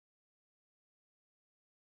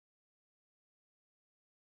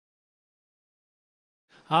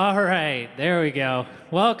All right, there we go.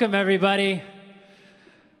 Welcome, everybody.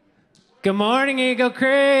 Good morning, Eagle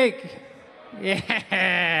Creek.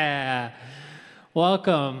 Yeah.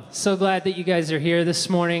 Welcome. So glad that you guys are here this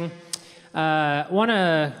morning. Want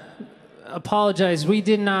to apologize. We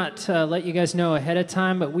did not let you guys know ahead of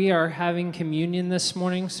time, but we are having communion this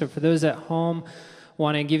morning. So for those at home,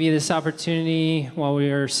 want to give you this opportunity while we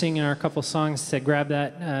are singing our couple songs to grab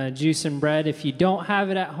that juice and bread. If you don't have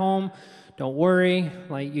it at home, don't worry,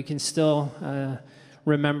 like you can still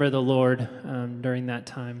remember the Lord during that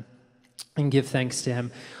time and give thanks to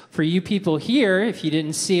Him. For you people here, if you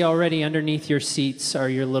didn't see already, underneath your seats are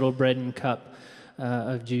your little bread and cup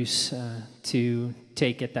of juice to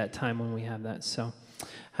take at that time when we have that. So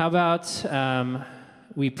how about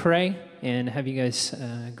we pray and have you guys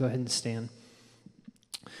go ahead and stand.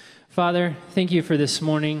 Father, thank you for this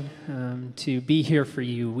morning to be here for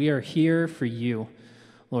you. We are here for you.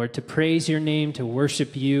 Lord, to praise your name, to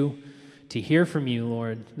worship you, to hear from you,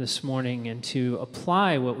 Lord, this morning, and to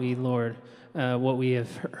apply what we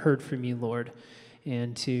have heard from you, Lord,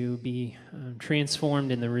 and to be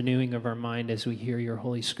transformed in the renewing of our mind as we hear your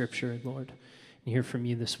holy scripture, Lord, and hear from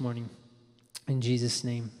you this morning. In Jesus'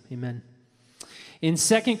 name, amen. In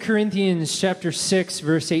 2 Corinthians chapter 6,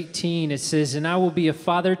 verse 18, it says, "And I will be a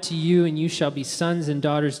father to you, and you shall be sons and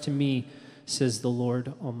daughters to me, says the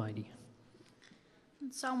Lord Almighty."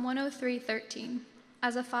 Psalm 103:13.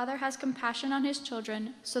 As a father has compassion on his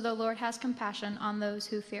children, so the Lord has compassion on those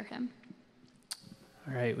who fear him.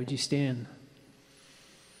 All right, would you stand?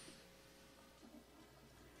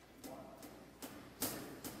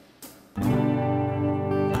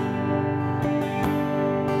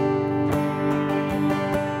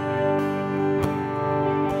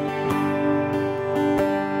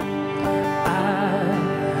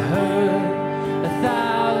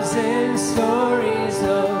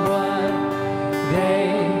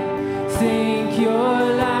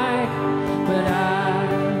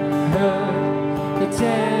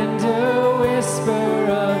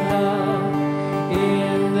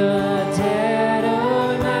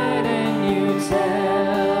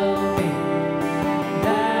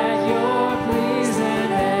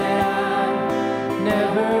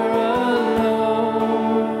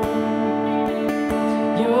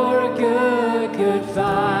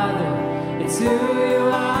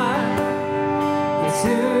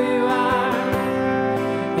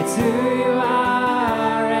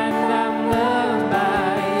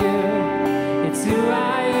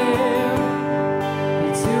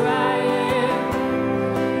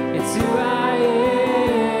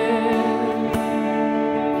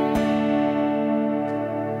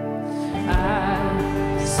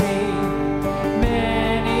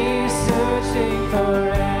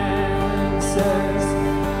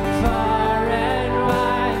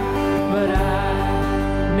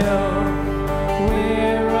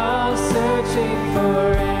 Searching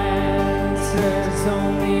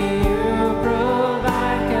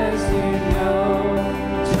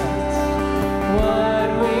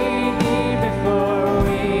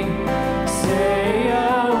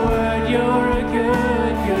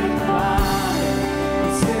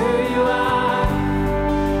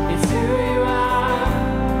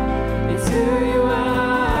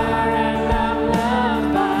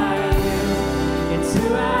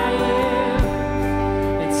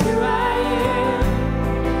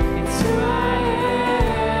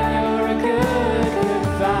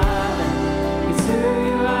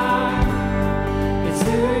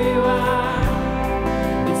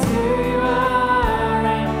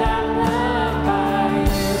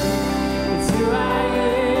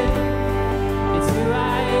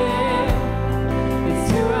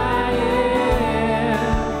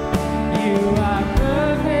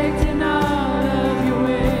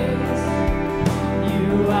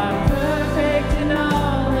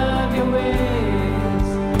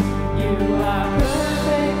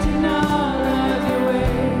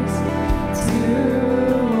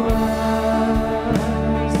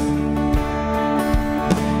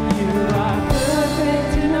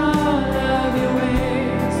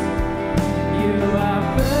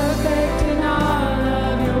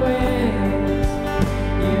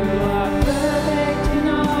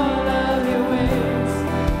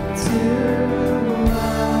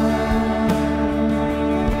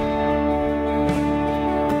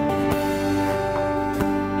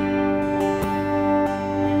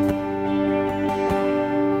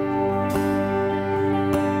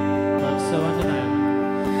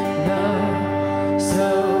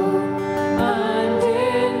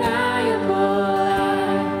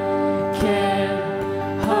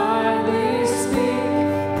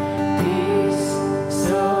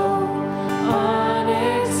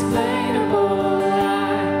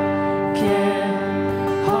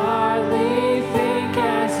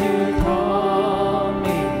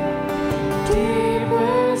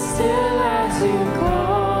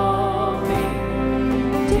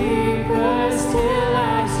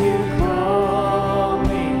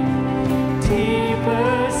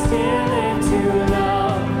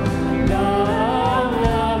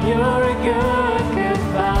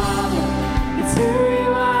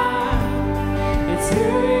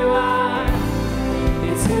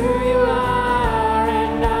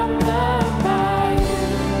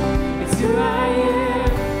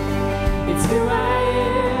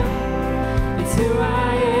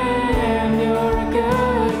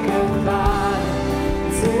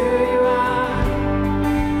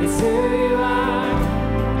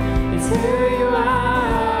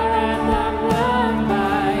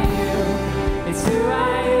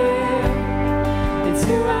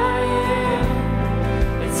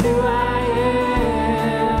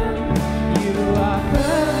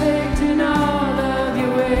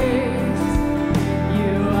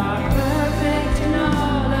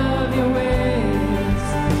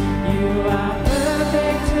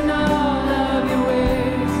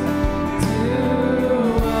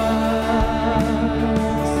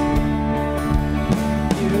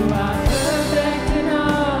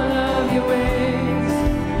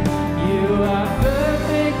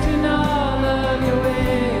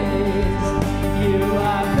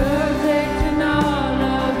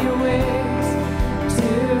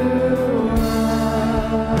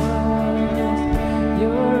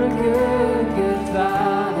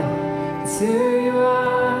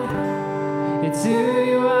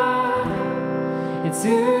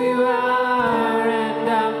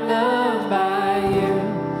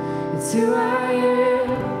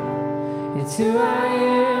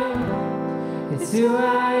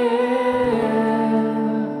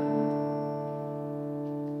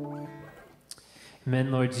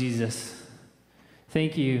Amen, Lord Jesus.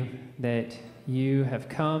 Thank you that you have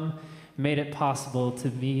come, made it possible to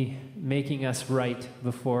be making us right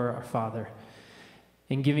before our Father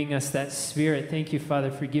and giving us that Spirit. Thank you,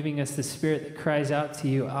 Father, for giving us the Spirit that cries out to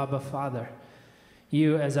you, Abba, Father.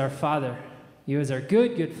 You as our Father, you as our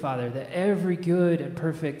good, good Father, that every good and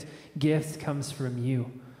perfect gift comes from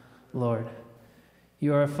you, Lord.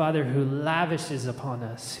 You are a Father who lavishes upon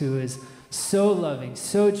us, who is so loving,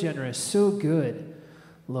 so generous, so good,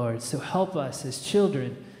 Lord. So help us as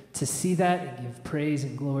children to see that and give praise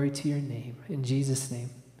and glory to your name. In Jesus' name,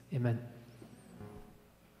 amen.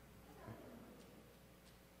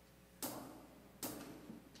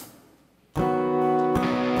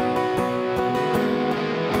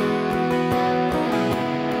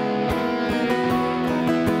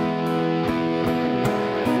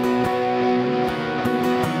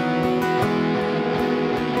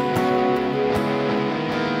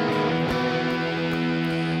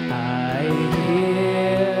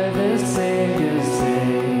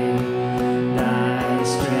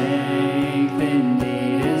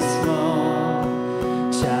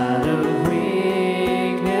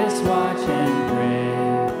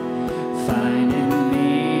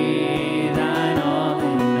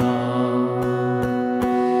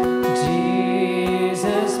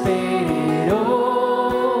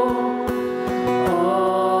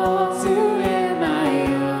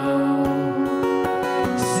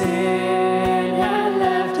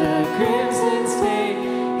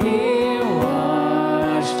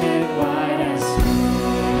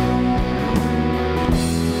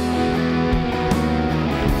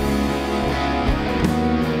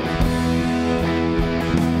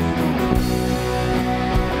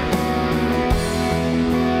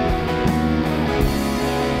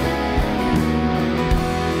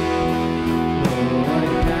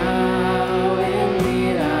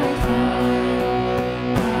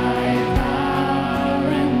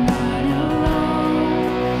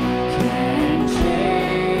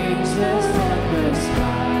 Jesus.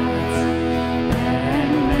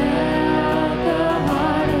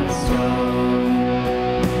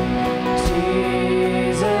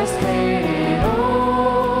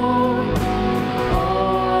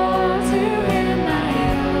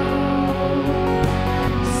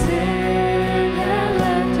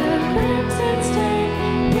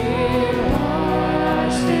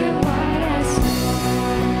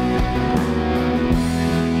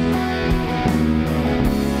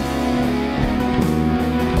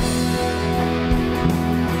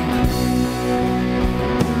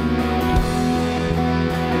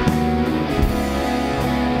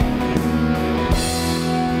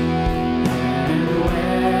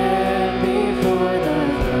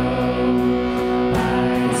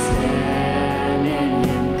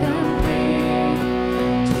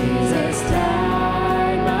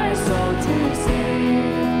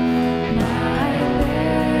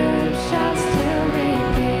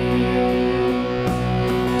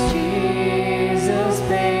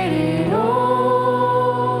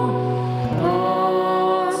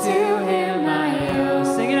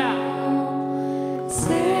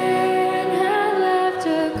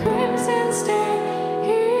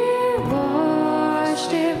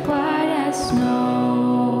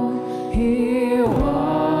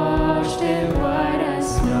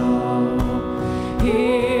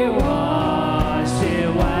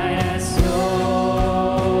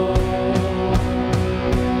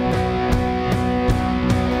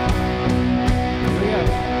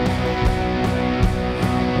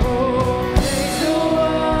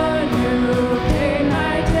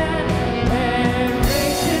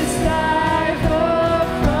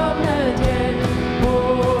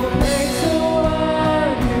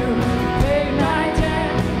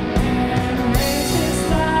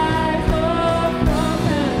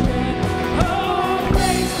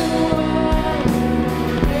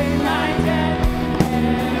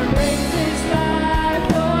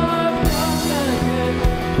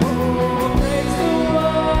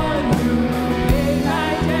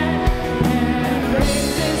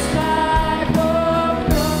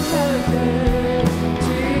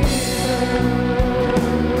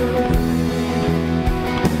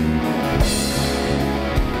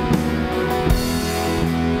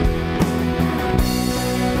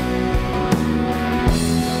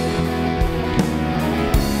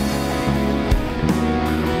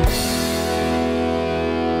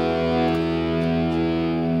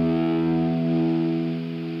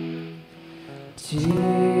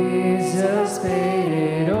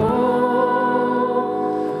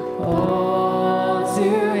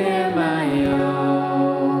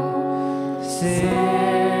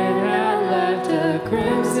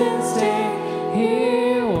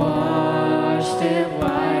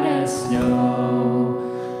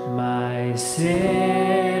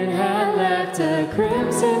 sin had left a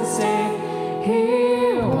crimson stain,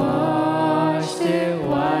 he washed it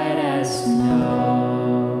white as snow.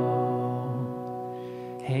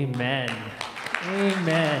 Amen.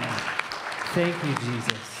 Amen. Thank you,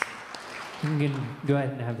 Jesus. You can go ahead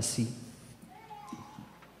and have a seat.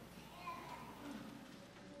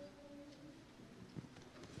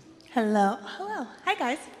 Hello. Hello. Hi,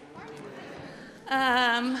 guys.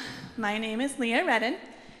 My name is Leah Redden,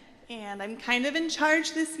 and I'm kind of in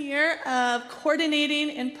charge this year of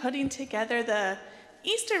coordinating and putting together the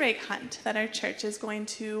Easter egg hunt that our church is going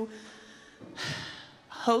to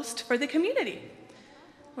host for the community.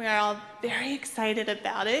 We are all very excited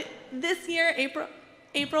about it. This year,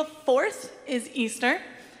 April 4th is Easter.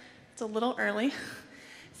 It's a little early.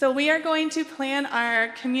 So we are going to plan our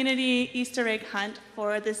community Easter egg hunt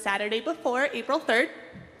for the Saturday before, April 3rd.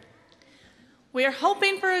 We are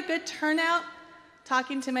hoping for a good turnout.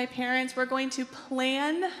 Talking to my parents, we're going to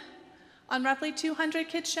plan on roughly 200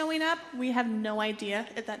 kids showing up. We have no idea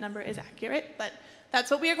if that number is accurate, but that's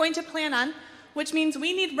what we are going to plan on, which means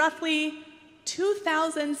we need roughly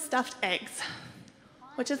 2,000 stuffed eggs,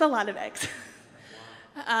 which is a lot of eggs.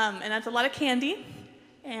 And that's a lot of candy,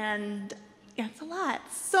 and it's a lot.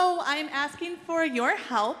 So I'm asking for your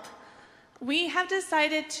help. We have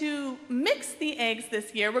decided to mix the eggs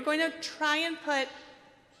this year. We're going to try and put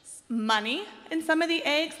money in some of the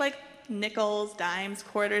eggs, like nickels, dimes,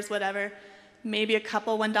 quarters, whatever, maybe a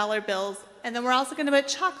couple $1 bills. And then we're also going to put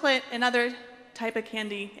chocolate and other type of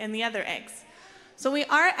candy in the other eggs. So we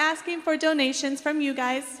are asking for donations from you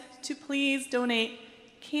guys to please donate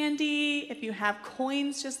candy. If you have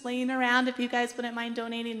coins just laying around, if you guys wouldn't mind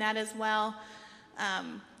donating that as well.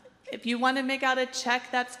 If you want to make out a check,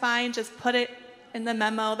 that's fine. Just put it in the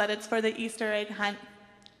memo that it's for the Easter egg hunt.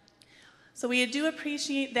 So we do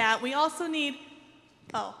appreciate that. We also need,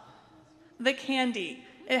 the candy.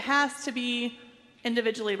 It has to be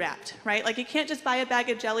individually wrapped, right? Like you can't just buy a bag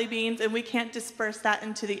of jelly beans and we can't disperse that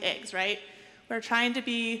into the eggs, right? We're trying to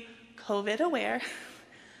be COVID aware.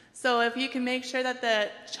 So if you can make sure that the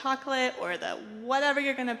chocolate or the whatever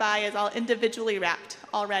you're going to buy is all individually wrapped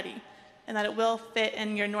already and that it will fit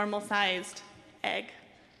in your normal sized egg,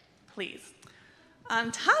 please.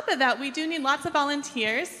 On top of that, we do need lots of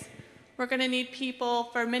volunteers. We're going to need people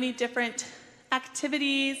for many different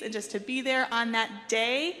activities and just to be there on that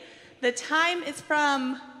day. The time is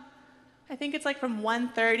from, I think it's like from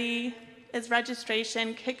 1:30 is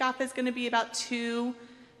registration. Kickoff is going to be about 2,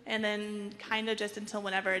 and then kind of just until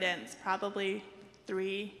whenever it ends, probably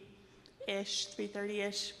 3-ish,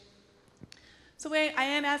 3:30-ish. So I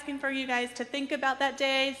am asking for you guys to think about that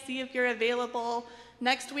day, see if you're available.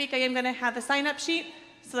 Next week I am going to have a sign-up sheet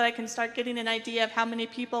so that I can start getting an idea of how many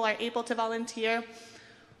people are able to volunteer.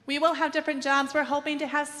 We will have different jobs. We're hoping to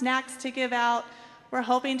have snacks to give out. We're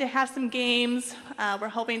hoping to have some games. We're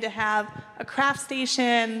hoping to have a craft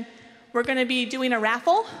station. We're going to be doing a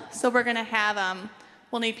raffle, so we're going to have,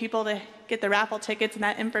 we'll need people to get the raffle tickets and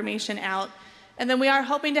that information out. And then we are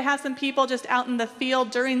hoping to have some people just out in the field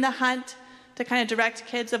during the hunt to kind of direct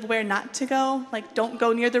kids of where not to go, like don't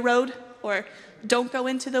go near the road or don't go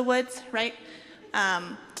into the woods, right?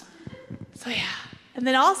 So yeah. And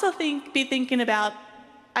then also be thinking about,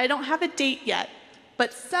 I don't have a date yet,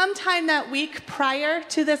 but sometime that week prior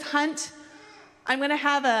to this hunt, I'm going to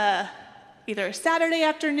have either a Saturday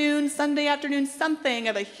afternoon, Sunday afternoon, something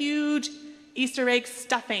of a huge Easter egg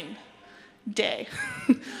stuffing day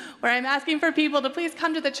where I'm asking for people to please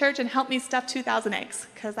come to the church and help me stuff 2,000 eggs,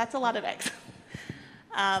 because that's a lot of eggs.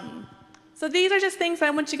 So these are just things I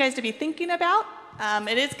want you guys to be thinking about.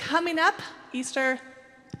 It is coming up. Easter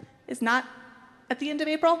is not at the end of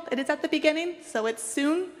April. It is at the beginning, so it's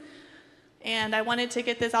soon. And I wanted to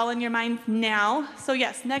get this all in your mind now. So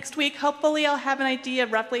yes, next week, hopefully I'll have an idea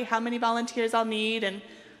of roughly how many volunteers I'll need, and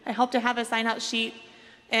I hope to have a sign-out sheet.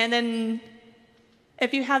 And then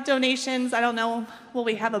if you have donations, I don't know, will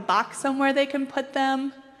we have a box somewhere they can put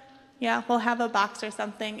them? Yeah, we'll have a box or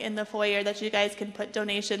something in the foyer that you guys can put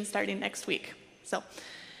donations starting next week. So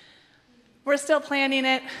we're still planning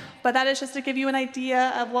it, but that is just to give you an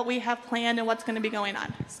idea of what we have planned and what's going to be going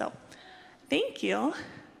on. So thank you.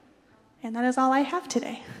 And that is all I have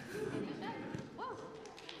today.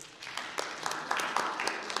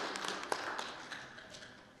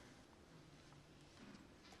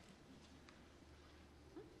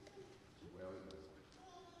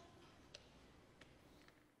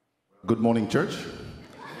 Good morning, church.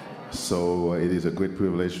 So it is a great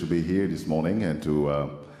privilege to be here this morning and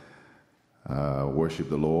to worship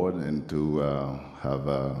the Lord and to have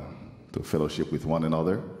to fellowship with one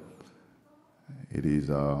another. It is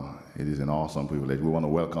It is an awesome privilege. We want to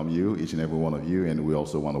welcome you, each and every one of you, and we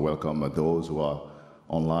also want to welcome those who are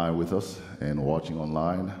online with us and watching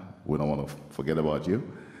online. We don't want to forget about you.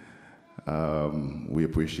 We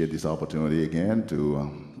appreciate this opportunity again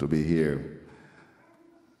to be here.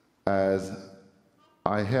 As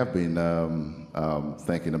I have been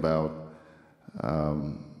thinking about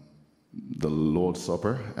the Lord's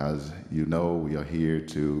Supper, as you know, we are here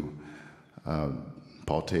to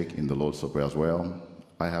partake in the Lord's Supper as well.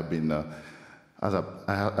 I have been, as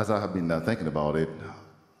I have been thinking about it,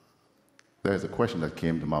 there's a question that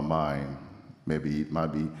came to my mind. Maybe it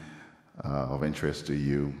might be of interest to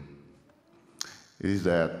you. Is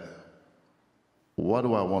that, what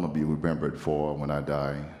do I want to be remembered for when I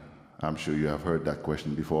die? I'm sure you have heard that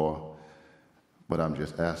question before, but I'm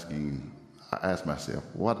just asking. I ask myself,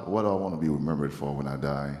 what do I want to be remembered for when I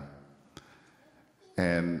die?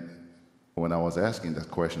 And when I was asking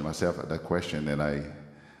that question myself, and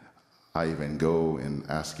I even go and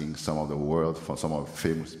asking some of the world, for some of the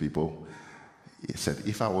famous people, he said,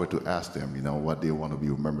 if I were to ask them, what they want to be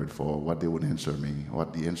remembered for, what they would answer me,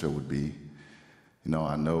 what the answer would be. We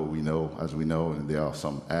know, and there are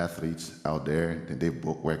some athletes out there, and they've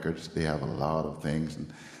broke records. They have a lot of things.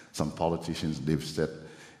 And some politicians, they've set,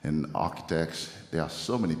 and architects. There are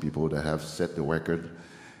so many people that have set the record.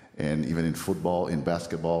 And even in football, in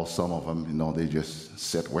basketball, some of them, they just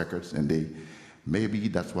set records, and maybe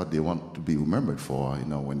that's what they want to be remembered for,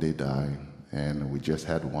 when they die. And we just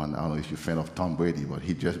had one. I don't know if you're a fan of Tom Brady, but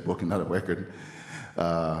he just broke another record.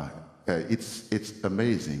 It's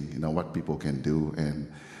amazing, what people can do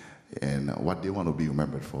and what they want to be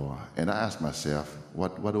remembered for. And I ask myself,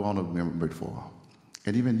 what do I want to be remembered for?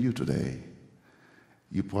 And even you today,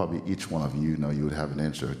 you probably, each one of you, you would have an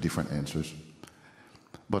answer, different answers.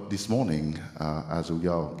 But this morning, as we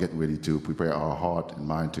all get ready to prepare our heart and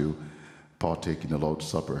mind to partake in the Lord's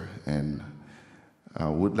Supper, and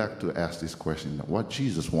would like to ask this question: what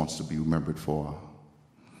Jesus wants to be remembered for?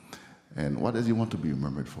 And what does he want to be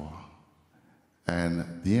remembered for?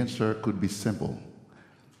 And the answer could be simple,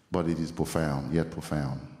 but it is profound, yet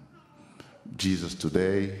profound. Jesus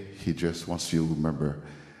today, he just wants you to remember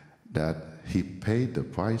that he paid the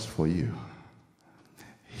price for you.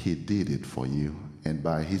 He did it for you. And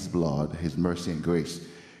by his blood, his mercy and grace,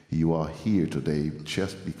 you are here today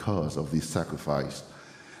just because of this sacrifice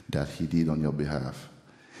that he did on your behalf.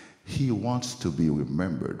 He wants to be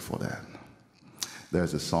remembered for that.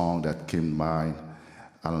 There's a song that came to mind.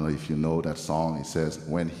 I don't know if you know that song. It says,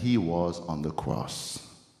 when he was on the cross,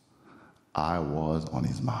 I was on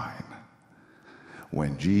his mind.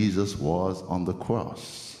 When Jesus was on the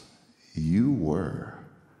cross, you were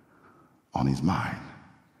on his mind.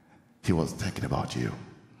 He was thinking about you.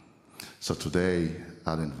 So today,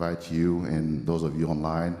 I'll invite you and those of you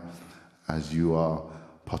online, as you are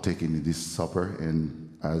partaking in this supper,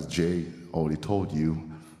 and as Jay already told you,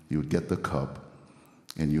 you'll get the cup,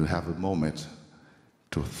 and you'll have a moment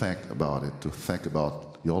to think about it, to think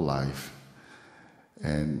about your life,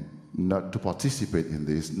 and not to participate in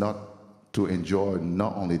this, not to enjoy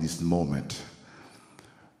not only this moment,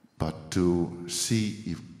 but to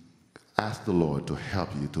ask the Lord to help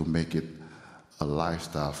you to make it a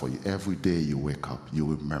lifestyle for you. Every day you wake up, you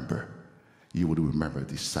would remember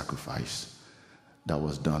this sacrifice that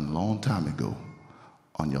was done a long time ago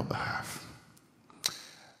on your behalf.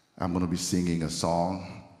 I'm going to be singing a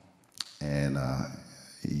song, and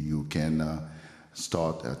you can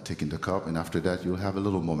start taking the cup, and after that you'll have a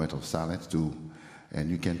little moment of silence too, and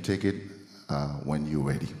you can take it when you're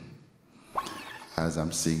ready. As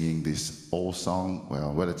I'm singing this old song,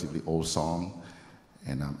 relatively old song,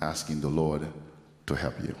 and I'm asking the Lord to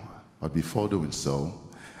help you. But before doing so,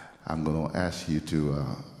 I'm going to ask you to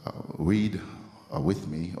read with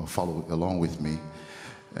me, or follow along with me,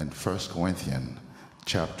 in 1 Corinthians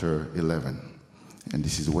chapter 11. And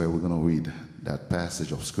this is where we're going to read that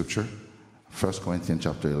passage of Scripture, 1 Corinthians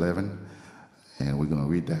chapter 11, and we're going to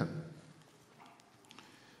read that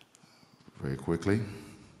very quickly.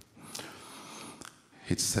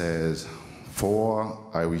 It says, for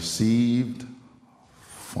I received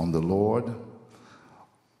from the Lord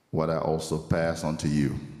what I also passed on to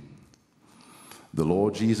you. The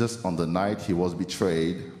Lord Jesus, on the night he was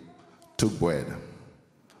betrayed, took bread.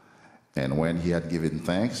 And when he had given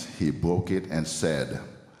thanks, he broke it and said,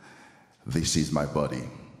 this is my body,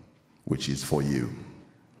 which is for you.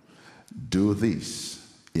 Do this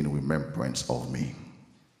in remembrance of me.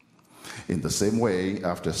 In the same way,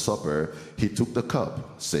 after supper, he took the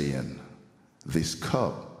cup, saying, this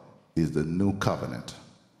cup is the new covenant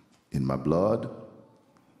in my blood.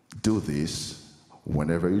 Do this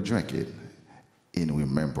whenever you drink it in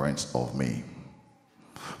remembrance of me.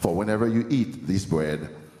 For whenever you eat this bread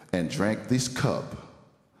and drink this cup,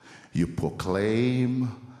 you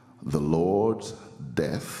proclaim the Lord's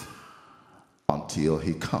death until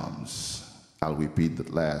he comes. I'll repeat the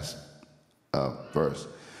last verse.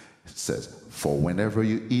 It says, for whenever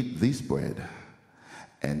you eat this bread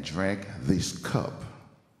and drink this cup,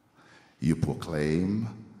 you proclaim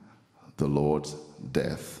the Lord's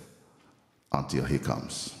death until he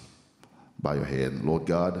comes. Bow your head. Lord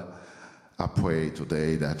God, I pray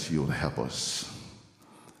today that you'll help us.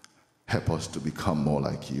 Help us to become more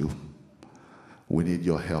like you. We need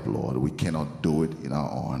your help, Lord. We cannot do it in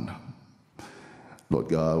our own. Lord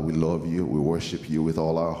God, we love you. We worship you with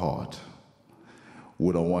all our heart.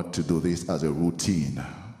 We don't want to do this as a routine.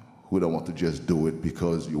 We don't want to just do it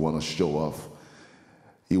because you want to show off.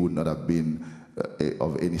 It would not have been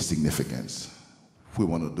of any significance. We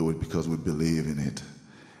want to do it because we believe in it.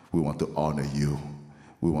 We want to honor you.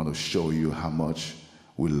 We want to show you how much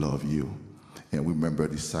we love you. And remember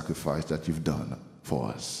the sacrifice that you've done for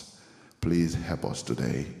us. Please help us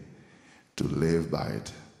today to live by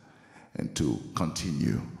it and to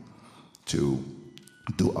continue to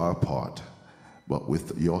do our part. But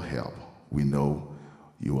with your help, we know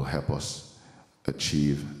you will help us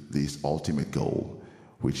achieve this ultimate goal,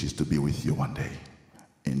 which is to be with you one day.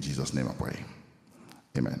 In Jesus' name I pray.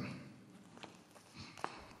 Amen.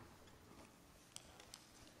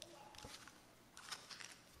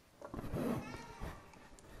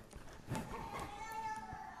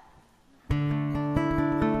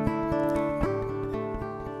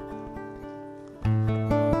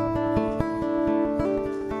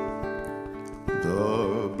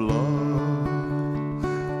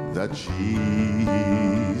 That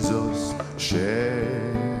Jesus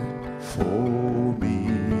shed for me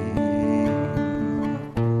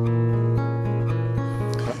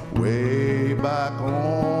way back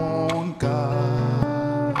on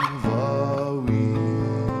Calvary,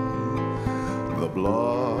 the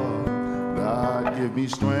blood that gave me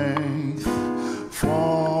strength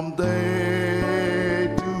from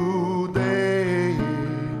day to day,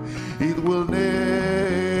 it will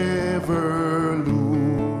never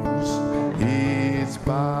lose its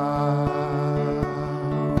power.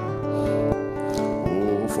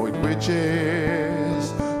 Oh, for it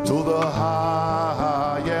reaches to the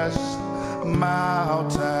highest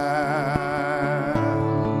mountain,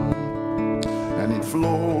 and it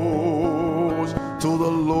flows to the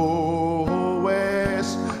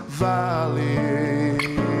lowest valley.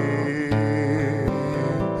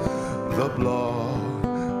 The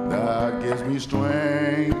blood that gives me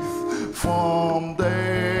strength from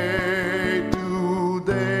day to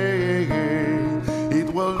day,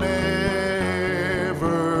 it will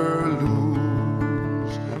never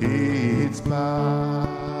lose its power.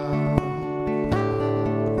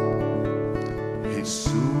 It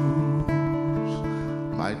soothes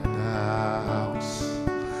my doubts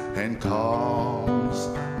and calms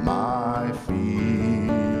my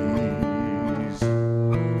fears,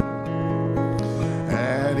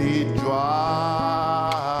 and it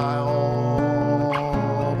dries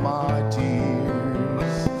all my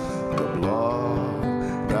tears. The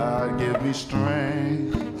blood that gave me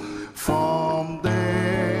strength from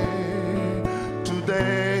day to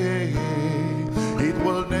day, it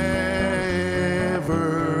will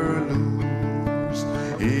never lose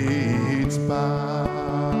its power.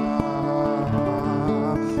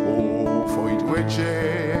 Oh, for it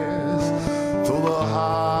reaches to the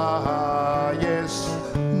highest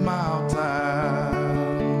mountain,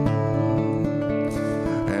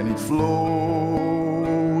 and it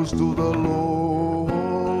flows to the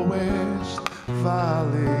lowest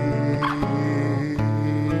valley.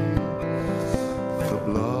 The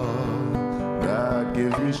blood that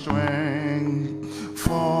gives me strength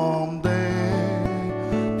from day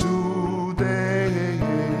to day,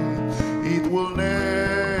 it will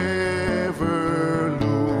never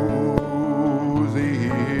lose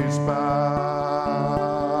its power.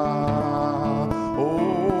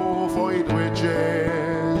 Oh, for it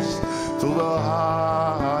reaches to the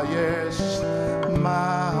highest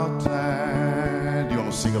mountain. You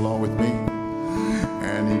want to sing along with me?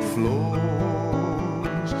 And it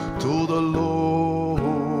flows to the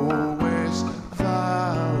lowest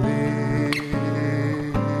valley.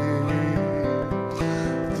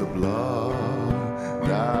 The blood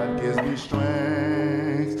that gives me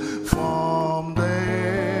strength from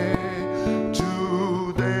day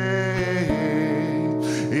to day,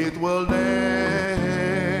 it will never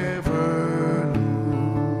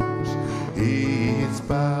lose its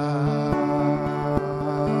power.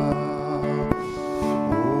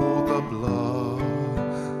 Oh, the blood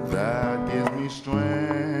that gives me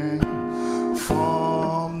strength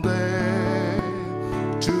from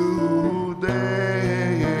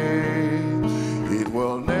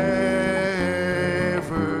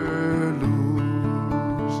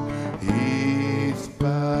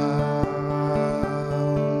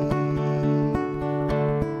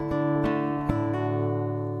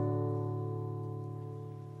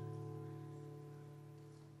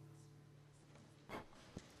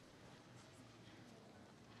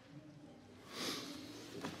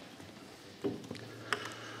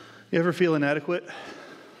You ever feel inadequate?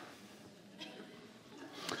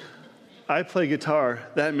 I play guitar.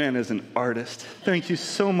 That man is an artist. Thank you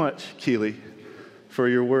so much, Keely, for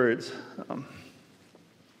your words.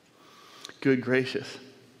 Good gracious.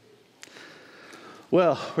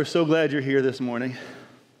 Well, we're so glad you're here this morning.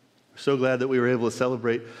 We're so glad that we were able to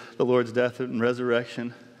celebrate the Lord's death and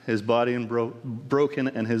resurrection, his body broken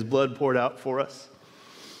and his blood poured out for us.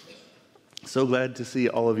 So glad to see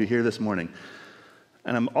all of you here this morning.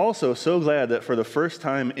 And I'm also so glad that for the first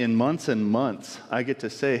time in months and months, I get to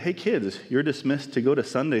say, hey kids, you're dismissed to go to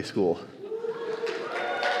Sunday school.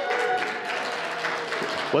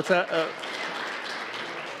 What's that?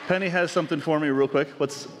 Penny has something for me real quick.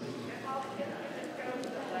 What's...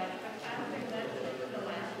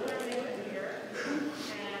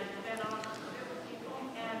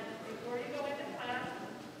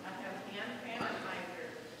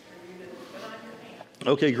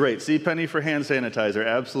 Okay, great. See, Penny for hand sanitizer.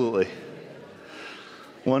 Absolutely.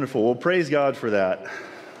 Wonderful. Well, praise God for that.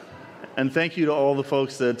 And thank you to all the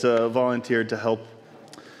folks that volunteered to help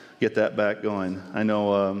get that back going. I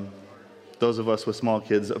know those of us with small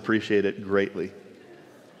kids appreciate it greatly.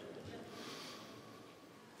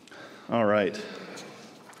 All right.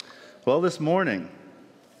 Well, this morning,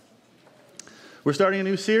 we're starting a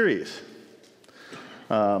new series.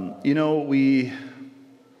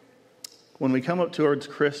 When we come up towards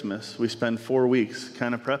Christmas, we spend 4 weeks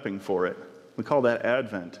kind of prepping for it. We call that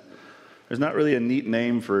Advent. There's not really a neat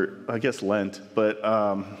name for, I guess, Lent, but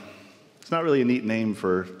it's not really a neat name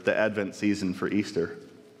for the Advent season for Easter.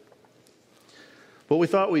 What we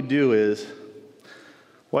thought we'd do is,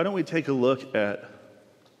 why don't we take a look at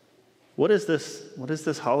what is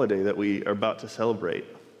this holiday that we are about to celebrate?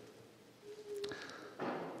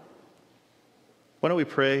 Why don't we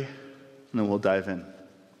pray, and then we'll dive in.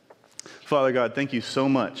 Father God, thank you so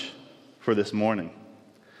much for this morning.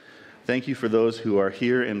 Thank you for those who are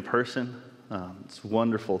here in person. It's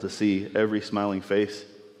wonderful to see every smiling face.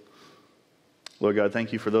 Lord God,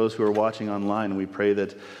 thank you for those who are watching online. We pray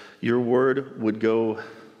that your word would go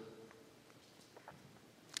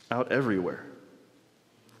out everywhere.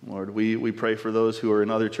 Lord, we pray for those who are in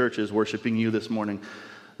other churches worshiping you this morning,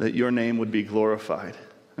 that your name would be glorified.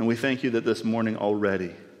 And we thank you that this morning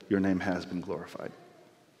already your name has been glorified.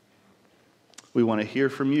 We want to hear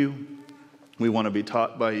from you. We want to be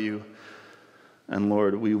taught by you. And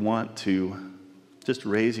Lord, we want to just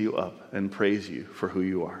raise you up and praise you for who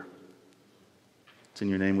you are. It's in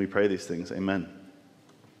your name we pray these things. Amen.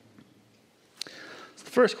 So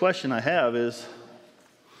the first question I have is,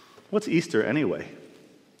 what's Easter anyway?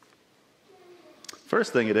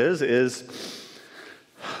 First thing it is,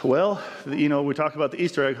 well, we talk about the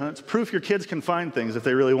Easter egg hunt. It's proof your kids can find things if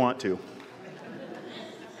they really want to.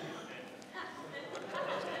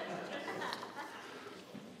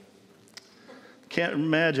 Can't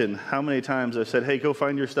imagine how many times I've said, hey, go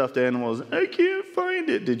find your stuffed animals. I can't find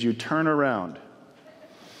it. Did you turn around?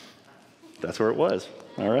 That's where it was.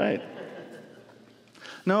 All right.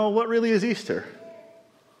 No, what really is Easter?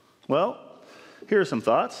 Well, here are some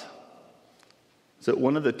thoughts. Is it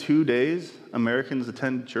one of the 2 days Americans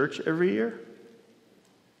attend church every year?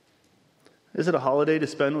 Is it a holiday to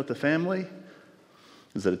spend with the family?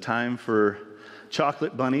 Is it a time for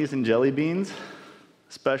chocolate bunnies and jelly beans?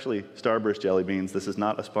 Especially Starburst jelly beans. This is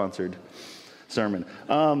not a sponsored sermon.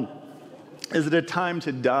 Is it a time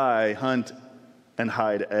to dye, hunt, and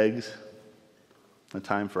hide eggs? A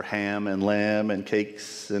time for ham and lamb and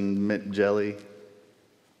cakes and mint jelly?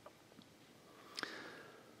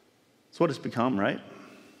 It's what it's become, right?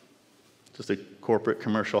 Just a corporate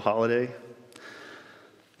commercial holiday.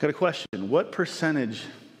 Got a question. What percentage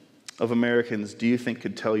of Americans do you think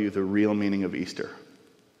could tell you the real meaning of Easter?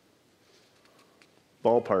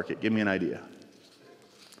 Ballpark it. Give me an idea.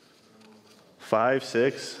 5,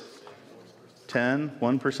 6, 10,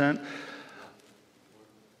 1%.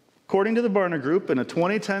 According to the Barnard Group, in a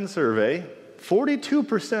 2010 survey,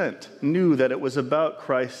 42% knew that it was about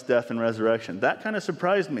Christ's death and resurrection. That kind of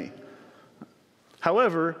surprised me.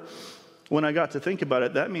 However, when I got to think about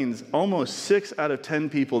it, that means almost 6 out of 10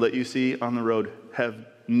 people that you see on the road have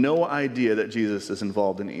no idea that Jesus is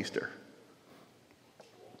involved in Easter.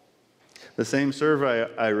 The same survey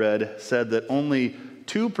I read said that only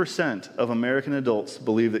 2% of American adults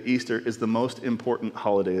believe that Easter is the most important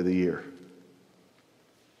holiday of the year.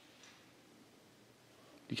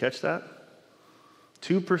 You catch that?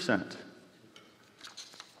 2%.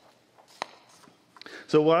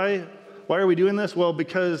 So why are we doing this? Well,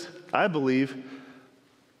 because I believe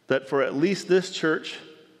that for at least this church,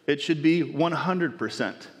 it should be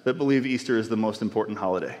 100% that believe Easter is the most important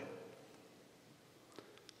holiday.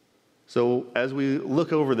 So as we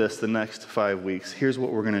look over this the next 5 weeks, here's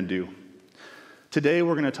what we're going to do. Today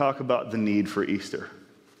we're going to talk about the need for Easter.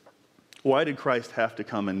 Why did Christ have to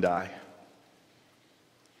come and die?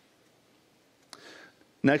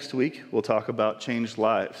 Next week, we'll talk about changed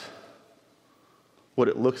lives, what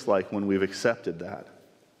it looks like when we've accepted that.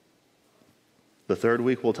 The third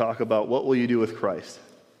week, we'll talk about what will you do with Christ,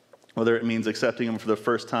 whether it means accepting him for the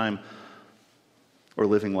first time or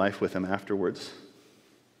living life with him afterwards.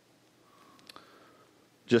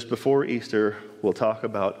 Just before Easter, we'll talk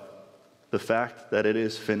about the fact that it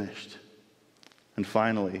is finished. And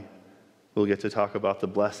finally, we'll get to talk about the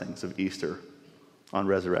blessings of Easter on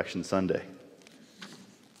Resurrection Sunday.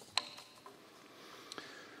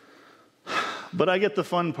 But I get the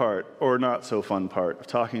fun part, or not so fun part, of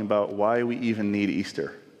talking about why we even need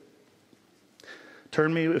Easter.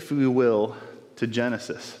 Turn me, if you will, to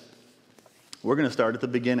Genesis. We're going to start at the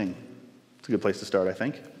beginning. It's a good place to start, I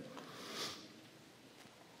think.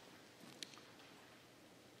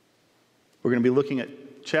 We're going to be looking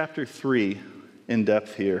at chapter 3 in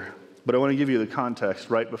depth here, but I want to give you the context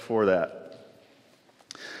right before that.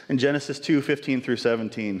 In Genesis 2:15 through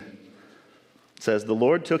 17, it says, "The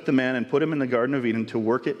Lord took the man and put him in the Garden of Eden to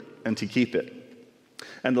work it and to keep it.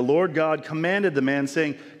 And the Lord God commanded the man,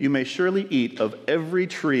 saying, 'You may surely eat of every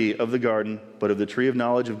tree of the garden, but of the tree of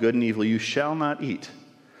knowledge of good and evil you shall not eat,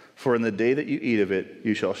 for in the day that you eat of it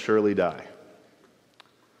you shall surely die.'"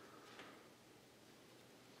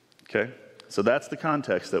 Okay? So that's the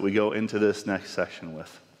context that we go into this next section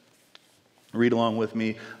with. Read along with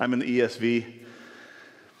me. I'm in the ESV.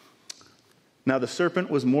 "Now the serpent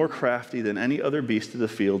was more crafty than any other beast of the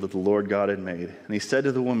field that the Lord God had made. And he said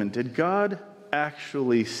to the woman, 'Did God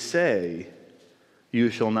actually say, you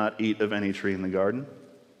shall not eat of any tree in the garden?'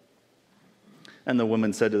 And the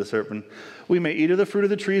woman said to the serpent, 'We may eat of the fruit of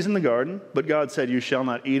the trees in the garden, but God said, you shall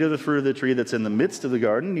not eat of the fruit of the tree that's in the midst of the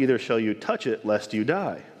garden, neither shall you touch it, lest you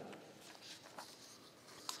die.'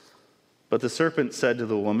 But the serpent said to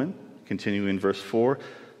the woman," continuing in verse 4,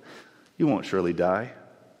 "You won't surely die.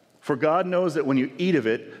 For God knows that when you eat of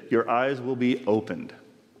it, your eyes will be opened,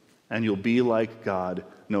 and you'll be like God,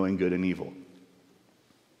 knowing good and evil."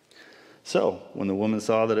 So, when the woman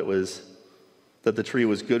saw that the tree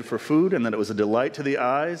was good for food, and that it was a delight to the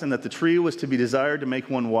eyes, and that the tree was to be desired to make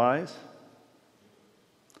one wise,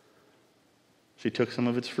 she took some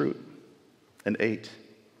of its fruit and ate.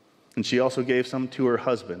 And she also gave some to her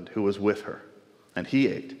husband who was with her, and he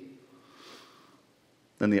ate.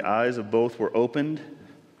 Then the eyes of both were opened,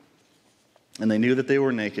 and they knew that they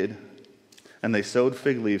were naked, and they sewed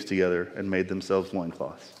fig leaves together and made themselves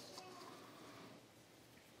loincloths.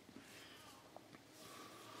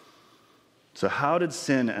 So how did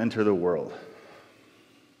sin enter the world?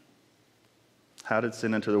 How did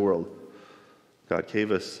sin enter the world? God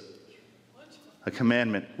gave us a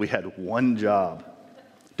commandment. We had one job.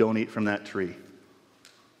 Don't eat from that tree.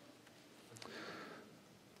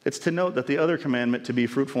 It's to note that the other commandment, to be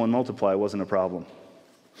fruitful and multiply, wasn't a problem.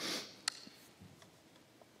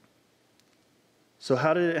 So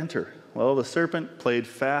how did it enter? Well, the serpent played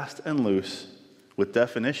fast and loose with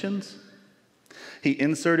definitions. He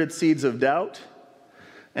inserted seeds of doubt,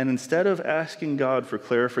 and instead of asking God for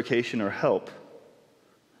clarification or help,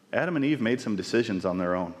 Adam and Eve made some decisions on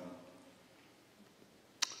their own.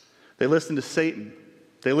 They listened to Satan.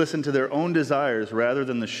 They listened to their own desires rather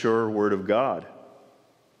than the sure word of God.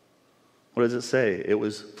 What does it say? It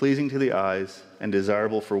was pleasing to the eyes and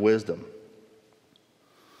desirable for wisdom.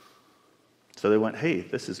 So they went, hey,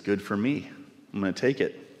 this is good for me. I'm going to take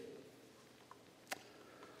it.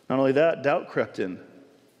 Not only that, doubt crept in.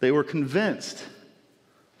 They were convinced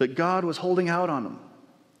that God was holding out on them.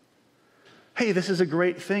 Hey, this is a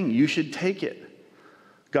great thing. You should take it.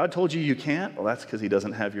 God told you you can't? Well, that's because he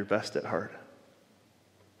doesn't have your best at heart.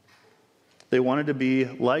 They wanted to be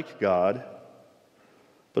like God,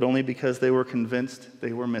 but only because they were convinced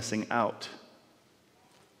they were missing out.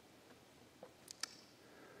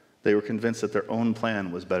 They were convinced that their own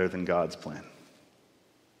plan was better than God's plan.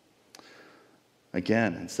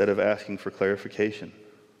 Again, instead of asking for clarification,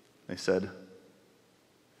 they said,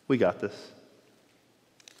 we got this.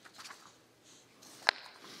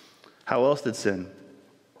 How else did sin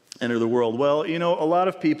enter the world? Well, a lot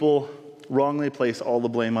of people wrongly place all the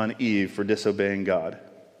blame on Eve for disobeying God.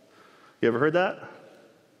 You ever heard that?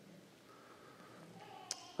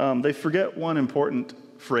 They forget one important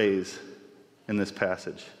phrase in this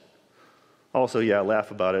passage. Also,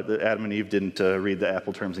 laugh about it, that Adam and Eve didn't read the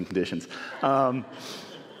Apple terms and conditions. I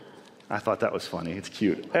thought that was funny. It's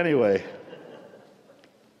cute. Anyway,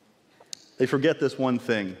 they forget this one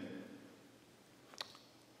thing.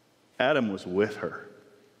 Adam was with her.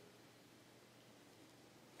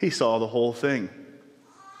 He saw the whole thing.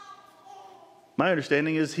 My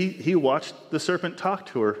understanding is he watched the serpent talk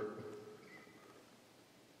to her.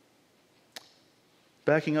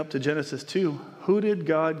 Backing up to Genesis 2, who did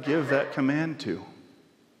God give that command to?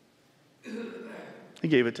 He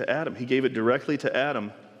gave it to Adam. He gave it directly to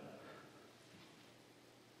Adam.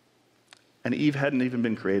 And Eve hadn't even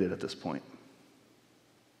been created at this point.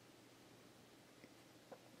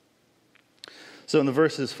 So in the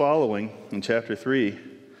verses following, in chapter 3,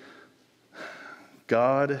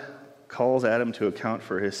 God calls Adam to account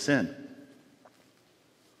for his sin.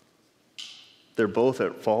 They're both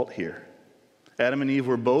at fault here. Adam and Eve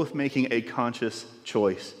were both making a conscious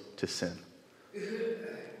choice to sin.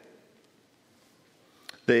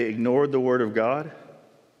 They ignored the word of God,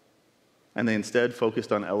 and they instead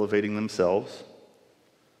focused on elevating themselves.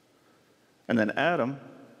 And then Adam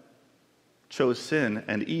chose sin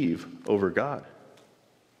and Eve over God.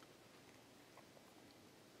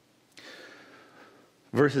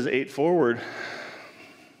 Verses 8 forward,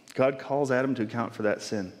 God calls Adam to account for that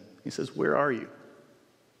sin. He says, "Where are you?"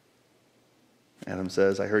 Adam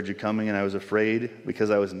says, "I heard you coming and I was afraid because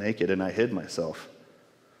I was naked and I hid myself."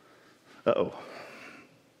 Uh-oh.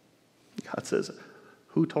 God says,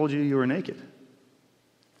 "Who told you you were naked?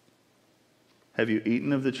 Have you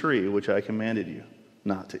eaten of the tree which I commanded you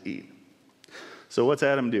not to eat?" So what's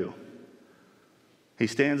Adam do? He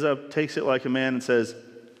stands up, takes it like a man and says,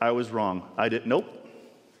 "I was wrong. I didn't." Nope.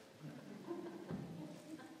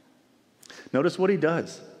 Notice what he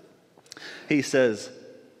does. He says,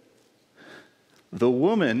 "The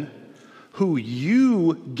woman who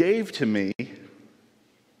you gave to me."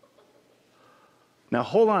 Now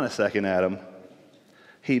hold on a second, Adam.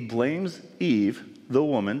 He blames Eve, the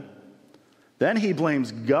woman. Then he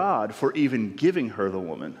blames God for even giving her the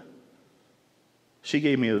woman. "She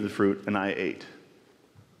gave me of the fruit and I ate."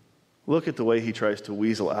 Look at the way he tries to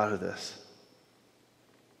weasel out of this.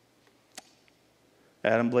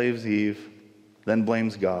 Adam blames Eve, then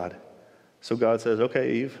blames God. So God says,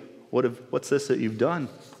 "Okay, Eve, what's this that you've done?"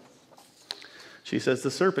 She says, "The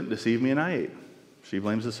serpent deceived me and I ate." She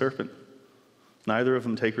blames the serpent. Neither of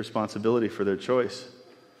them take responsibility for their choice,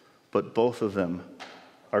 but both of them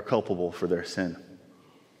are culpable for their sin.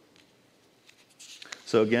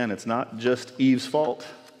 So again, it's not just Eve's fault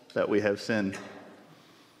that we have sin.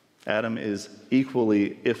 Adam is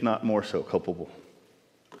equally, if not more so, culpable.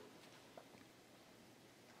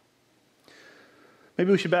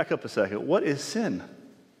 Maybe we should back up a second. What is sin?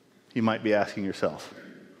 You might be asking yourself.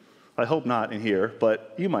 I hope not in here,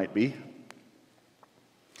 but you might be.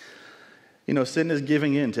 You know, sin is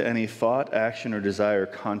giving in to any thought, action, or desire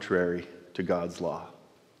contrary to God's law.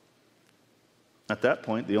 At that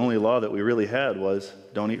point, the only law that we really had was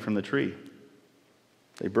don't eat from the tree.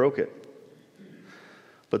 They broke it.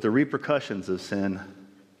 But the repercussions of sin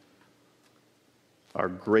are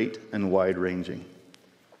great and wide-ranging.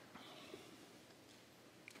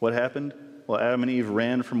 What happened? Well, Adam and Eve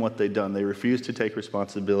ran from what they'd done. They refused to take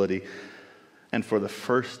responsibility. And for the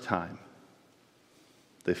first time,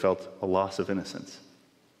 they felt a loss of innocence.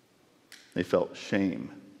 They felt shame.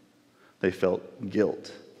 They felt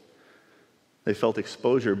guilt. They felt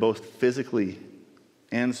exposure both physically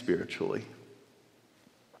and spiritually.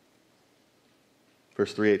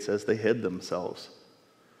 Verse 3:8 says they hid themselves.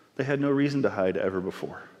 They had no reason to hide ever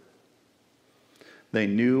before. They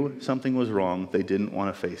knew something was wrong. They didn't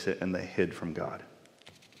want to face it, and they hid from God.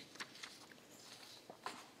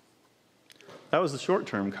 That was the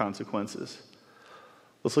short-term consequences.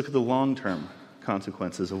 Let's look at the long-term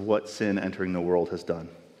consequences of what sin entering the world has done.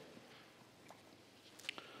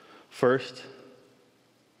 First,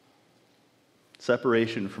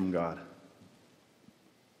 separation from God.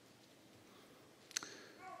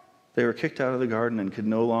 They were kicked out of the garden and could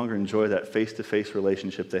no longer enjoy that face-to-face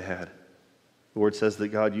relationship they had. The word says that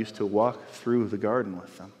God used to walk through the garden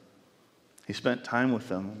with them. He spent time with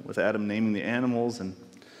them, with Adam naming the animals, and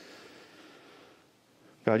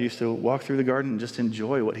God used to walk through the garden and just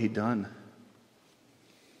enjoy what he'd done.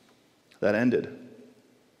 That ended.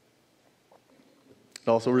 It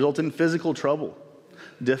also resulted in physical trouble,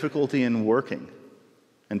 difficulty in working,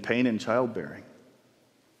 and pain in childbearing.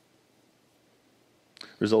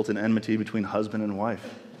 Result in enmity between husband and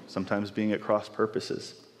wife, sometimes being at cross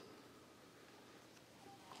purposes.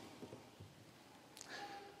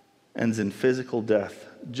 Ends in physical death,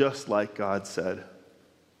 just like God said.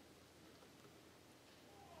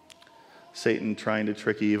 Satan trying to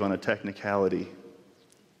trick Eve on a technicality,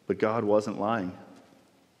 but God wasn't lying.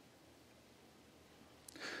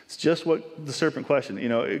 It's just what the serpent questioned. You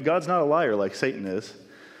know, God's not a liar like Satan is.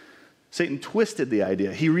 Satan twisted the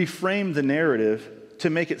idea. He reframed the narrative to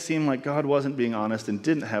make it seem like God wasn't being honest and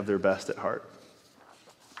didn't have their best at heart.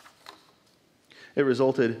 It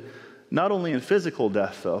resulted not only in physical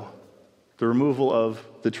death, though, the removal of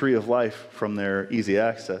the tree of life from their easy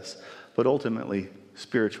access, but ultimately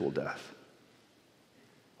spiritual death.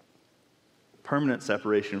 Permanent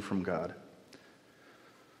separation from God.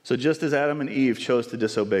 So just as Adam and Eve chose to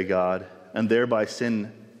disobey God, and thereby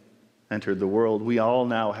sin entered the world, we all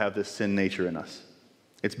now have this sin nature in us.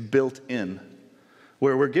 It's built in,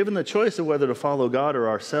 where we're given the choice of whether to follow God or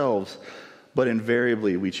ourselves, but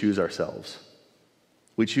invariably we choose ourselves.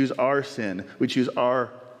 We choose our sin. We choose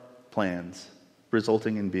our plans,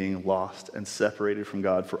 resulting in being lost and separated from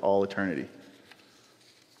God for all eternity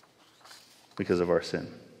because of our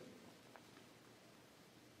sin.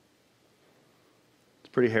 It's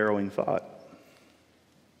a pretty harrowing thought.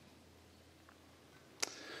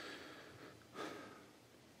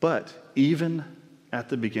 But even at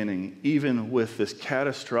the beginning, even with this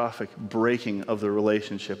catastrophic breaking of the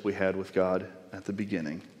relationship we had with God at the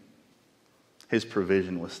beginning, his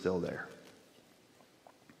provision was still there.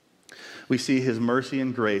 We see his mercy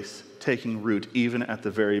and grace taking root even at the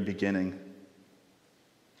very beginning.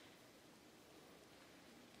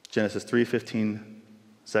 Genesis 3:15,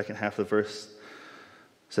 second half of the verse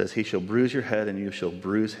says, "He shall bruise your head and you shall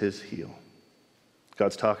bruise his heel."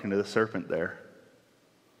 God's talking to the serpent there,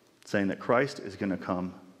 saying that Christ is going to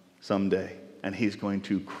come someday, and he's going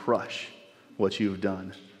to crush what you've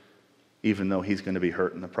done, even though he's going to be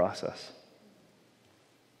hurt in the process.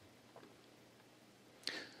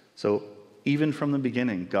 So even from the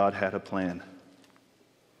beginning, God had a plan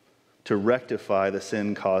to rectify the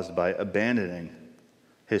sin caused by abandoning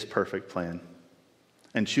his perfect plan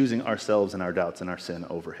and choosing ourselves and our doubts and our sin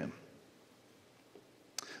over him.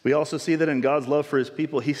 We also see that in God's love for his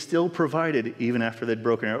people, he still provided, even after they'd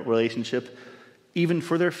broken our relationship, even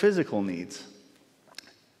for their physical needs.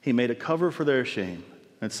 He made a cover for their shame.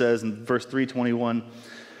 It says in verse 3:21,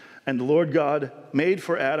 "And the Lord God made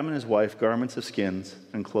for Adam and his wife garments of skins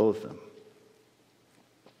and clothed them."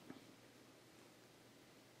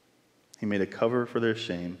 He made a cover for their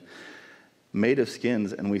shame, made of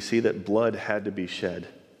skins, and we see that blood had to be shed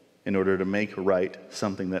in order to make right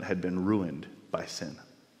something that had been ruined by sin.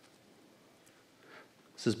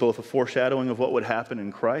 This is both a foreshadowing of what would happen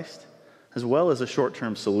in Christ, as well as a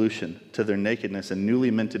short-term solution to their nakedness and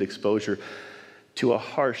newly minted exposure to a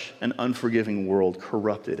harsh and unforgiving world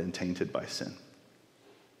corrupted and tainted by sin.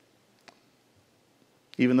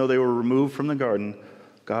 Even though they were removed from the garden,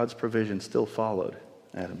 God's provision still followed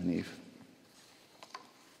Adam and Eve.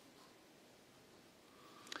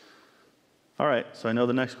 All right, so I know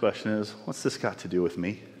the next question is, what's this got to do with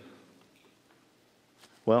me?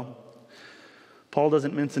 Well, Paul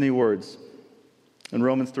doesn't mince any words. In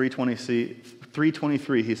Romans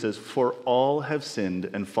 3:23, he says, "For all have sinned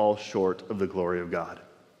and fall short of the glory of God."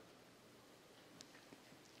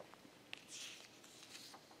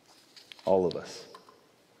 All of us.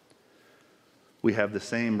 We have the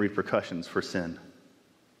same repercussions for sin.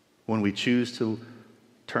 When we choose to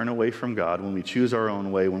turn away from God, when we choose our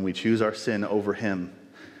own way, when we choose our sin over him,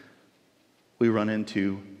 we run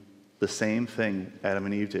into the same thing Adam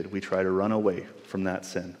and Eve did. We try to run away from that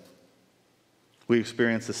sin. We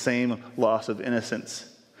experience the same loss of innocence.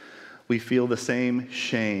 We feel the same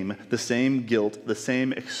shame, the same guilt, the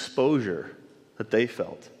same exposure that they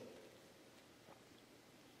felt.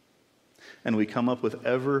 And we come up with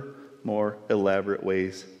ever more elaborate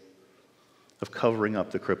ways of covering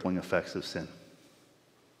up the crippling effects of sin.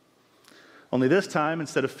 Only this time,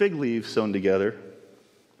 instead of fig leaves sewn together,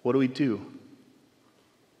 what do?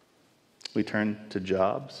 We turn to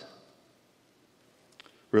jobs,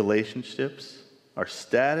 relationships, our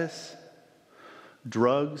status,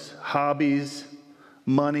 drugs, hobbies,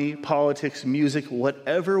 money, politics, music,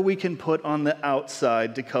 whatever we can put on the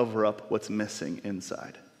outside to cover up what's missing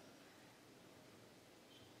inside.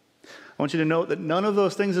 I want you to note that none of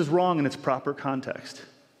those things is wrong in its proper context.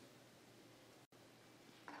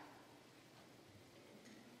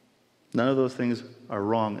 None of those things are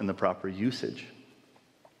wrong in the proper usage.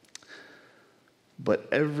 But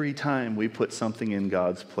every time we put something in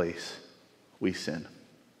God's place, we sin.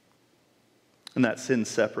 And that sin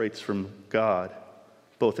separates from God,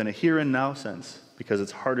 both in a here and now sense, because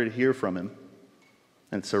it's harder to hear from him,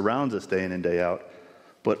 and it surrounds us day in and day out,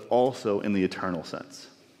 but also in the eternal sense.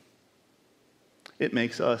 It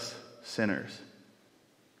makes us sinners.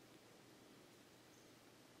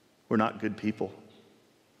 We're not good people.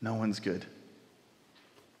 No one's good.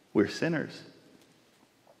 We're sinners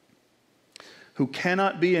who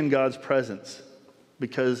cannot be in God's presence,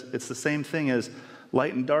 because it's the same thing as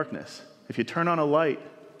light and darkness. If you turn on a light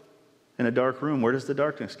in a dark room, where does the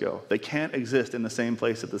darkness go? They can't exist in the same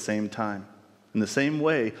place at the same time. In the same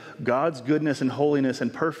way, God's goodness and holiness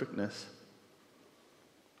and perfectness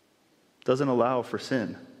doesn't allow for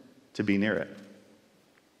sin to be near it.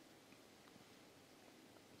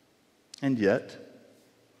 And yet,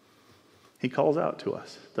 he calls out to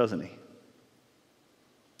us, doesn't he?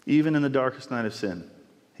 Even in the darkest night of sin,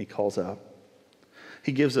 he calls out.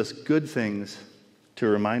 He gives us good things to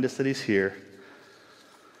remind us that he's here,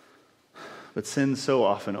 but sin so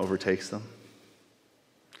often overtakes them.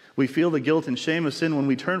 We feel the guilt and shame of sin when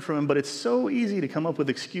we turn from him, but it's so easy to come up with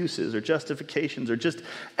excuses or justifications or just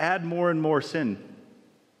add more and more sin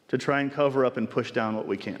to try and cover up and push down what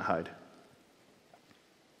we can't hide.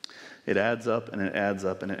 It adds up and it adds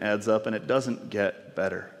up and it adds up, and it doesn't get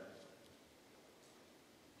better.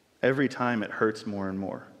 Every time it hurts more and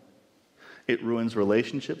more. It ruins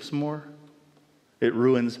relationships more. It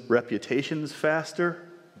ruins reputations faster.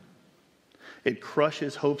 It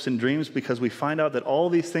crushes hopes and dreams because we find out that all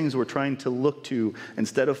these things we're trying to look to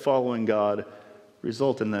instead of following God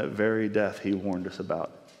result in that very death he warned us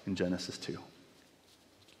about in Genesis 2.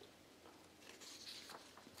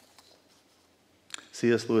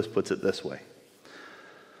 C.S. Lewis puts it this way: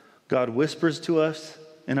 God whispers to us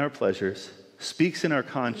in our pleasures, speaks in our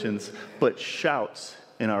conscience, but shouts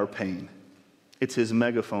in our pain. It's his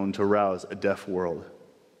megaphone to rouse a deaf world.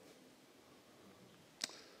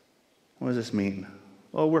 What does this mean?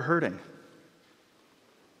 Oh, we're hurting.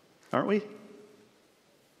 Aren't we?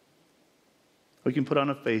 We can put on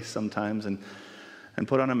a face sometimes and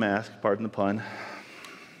put on a mask, pardon the pun.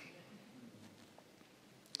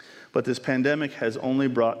 But this pandemic has only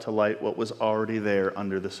brought to light what was already there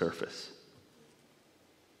under the surface.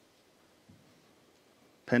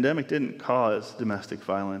 Pandemic didn't cause domestic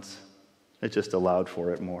violence. It just allowed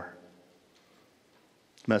for it more.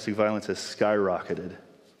 Domestic violence has skyrocketed.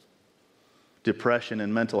 Depression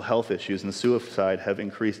and mental health issues and suicide have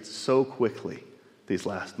increased so quickly these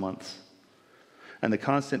last months. And the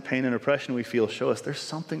constant pain and oppression we feel show us there's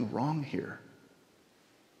something wrong here.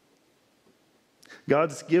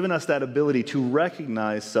 God's given us that ability to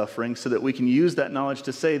recognize suffering so that we can use that knowledge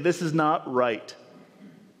to say, this is not right.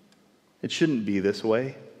 It shouldn't be this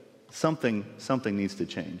way. Something needs to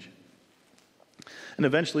change. And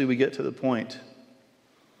eventually we get to the point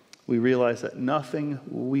we realize that nothing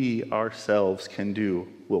we ourselves can do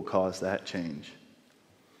will cause that change.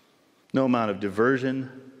 No amount of diversion,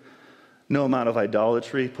 no amount of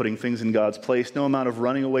idolatry, putting things in God's place, no amount of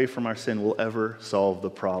running away from our sin will ever solve the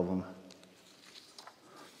problem.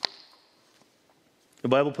 The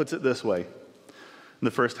Bible puts it this way in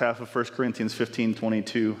the first half of 1 Corinthians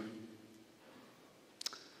 15:22.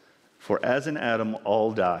 For as in Adam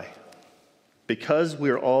all die, because we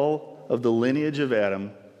are all of the lineage of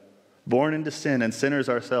Adam, born into sin and sinners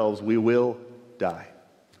ourselves, we will die.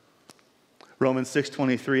 Romans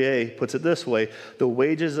 6:23a puts it this way: the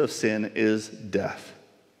wages of sin is death.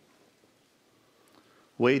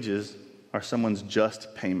 Wages are someone's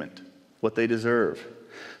just payment, what they deserve.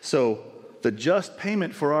 So the just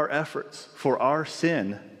payment for our efforts, for our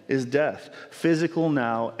sin, is death, physical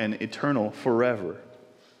now and eternal forever.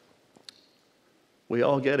 We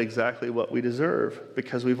all get exactly what we deserve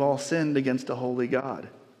because we've all sinned against a holy God.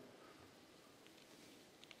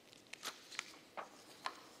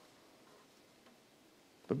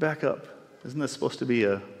 But back up. Isn't this supposed to be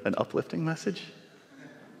an uplifting message?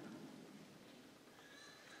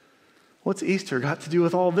 What's Easter got to do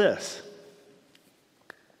with all this?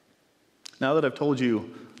 Now that I've told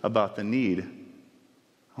you about the need,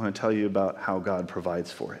 I want to tell you about how God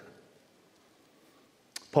provides for it.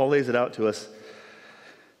 Paul lays it out to us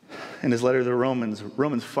in his letter to the Romans.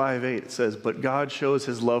 Romans 5:8, it says, but God shows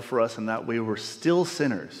his love for us in that we were still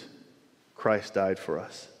sinners. Christ died for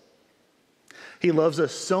us. He loves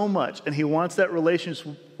us so much, and he wants that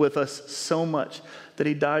relationship with us so much that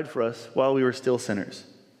he died for us while we were still sinners.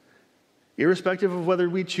 Irrespective of whether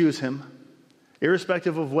we choose him,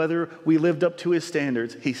 irrespective of whether we lived up to his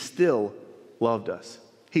standards, he still loved us.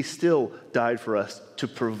 He still died for us to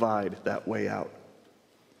provide that way out.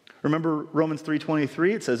 Remember Romans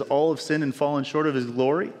 3:23? It says, all have sinned and fallen short of his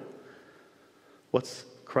glory. What's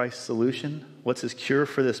Christ's solution? What's his cure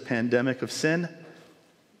for this pandemic of sin?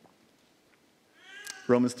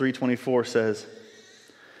 Romans 3:24 says,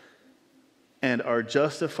 and are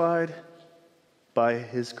justified by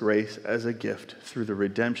his grace as a gift through the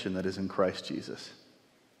redemption that is in Christ Jesus,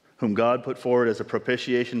 whom God put forward as a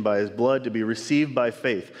propitiation by his blood to be received by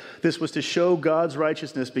faith. This was to show God's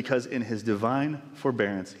righteousness because in his divine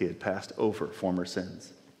forbearance he had passed over former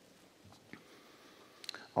sins.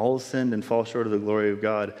 All sinned and fall short of the glory of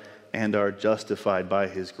God and are justified by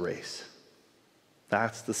his grace.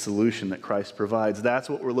 That's the solution that Christ provides. That's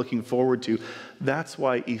what we're looking forward to. That's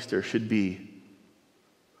why Easter should be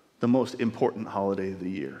the most important holiday of the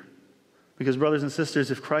year. Because, brothers and sisters,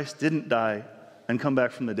 if Christ didn't die and come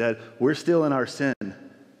back from the dead, we're still in our sin.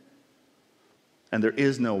 And there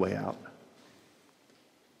is no way out.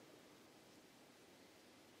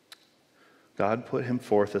 God put him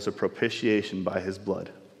forth as a propitiation by his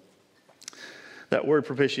blood. That word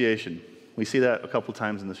propitiation, we see that a couple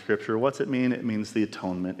times in the scripture. What's it mean? It means the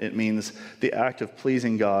atonement. It means the act of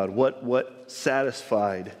pleasing God. What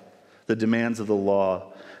satisfied the demands of the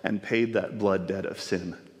law and paid that blood debt of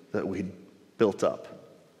sin that we'd built up.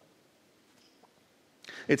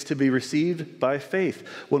 It's to be received by faith.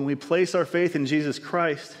 When we place our faith in Jesus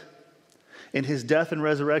Christ, in his death and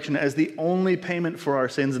resurrection as the only payment for our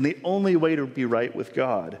sins and the only way to be right with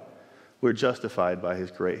God, we're justified by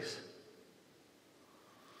his grace.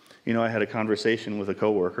 You know, I had a conversation with a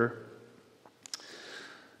coworker,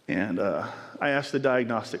 and I asked the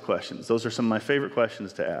diagnostic questions. Those are some of my favorite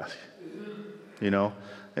questions to ask. You know,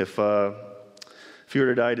 if you were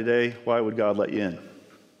to die today, why would God let you in?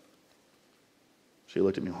 She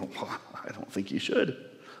looked at me, well, I don't think you should.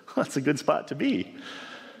 That's a good spot to be.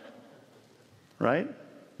 Right?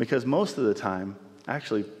 Because most of the time,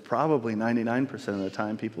 actually probably 99% of the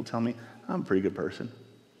time, people tell me, I'm a pretty good person.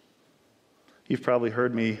 You've probably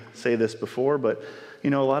heard me say this before, but you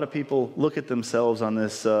know, a lot of people look at themselves on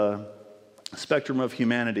this spectrum of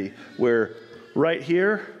humanity, where right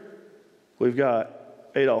here, we've got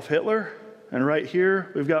Adolf Hitler, and right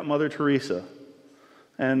here, we've got Mother Teresa.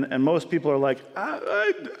 And most people are like,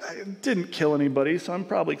 I didn't kill anybody, so I'm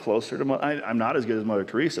probably closer to I'm not as good as Mother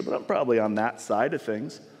Teresa, but I'm probably on that side of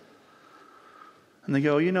things. And they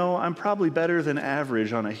go, you know, I'm probably better than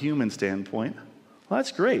average on a human standpoint. Well,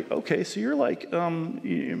 that's great. Okay, so you're like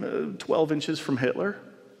 12 inches from Hitler.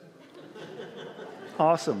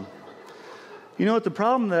 Awesome. You know what the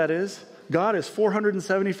problem that is? God is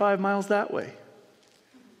 475 miles that way.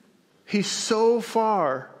 He's so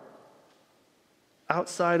far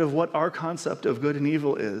outside of what our concept of good and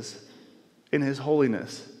evil is in his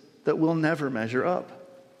holiness that we'll never measure up.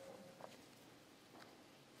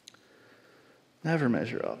 Never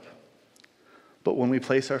measure up. But when we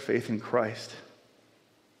place our faith in Christ,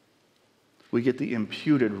 we get the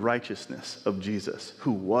imputed righteousness of Jesus,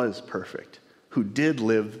 who was perfect, who did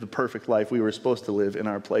live the perfect life we were supposed to live in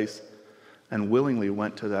our place, and willingly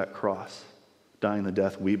went to that cross, dying the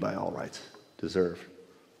death we by all rights deserve.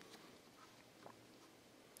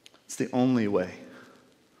 It's the only way.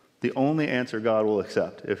 The only answer God will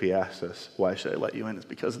accept if he asks us, why should I let you in? It's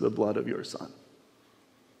because of the blood of your son.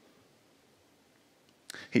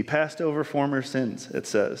 He passed over former sins, it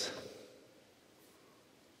says,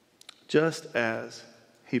 just as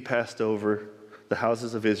he passed over the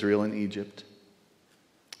houses of Israel in Egypt.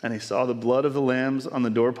 And he saw the blood of the lambs on the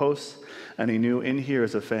doorposts, and he knew, in here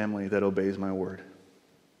is a family that obeys my word.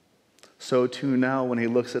 So too now, when he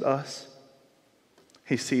looks at us,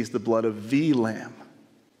 he sees the blood of the Lamb,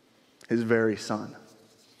 his very son.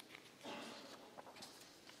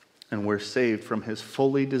 And we're saved from his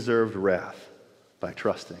fully deserved wrath by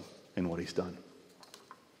trusting in what he's done.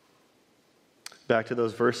 Back to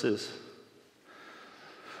those verses.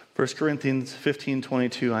 1 Corinthians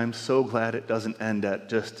 15:22, I'm so glad it doesn't end at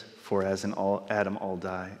just for as in all Adam all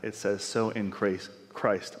die. It says, so in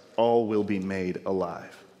Christ all will be made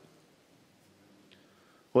alive.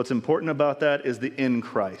 What's important about that is the in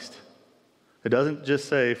Christ. It doesn't just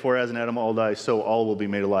say, for as in Adam all die, so all will be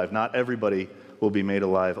made alive. Not everybody will be made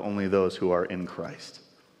alive, only those who are in Christ.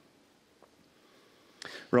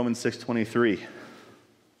 Romans 6:23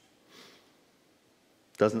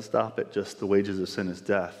 doesn't stop at just the wages of sin is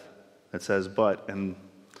death. It says, but, and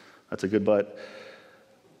that's a good but,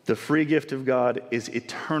 the free gift of God is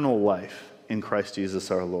eternal life in Christ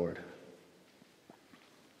Jesus our Lord.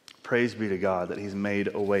 Praise be to God that he's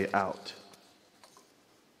made a way out.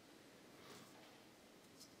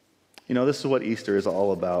 You know, this is what Easter is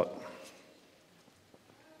all about.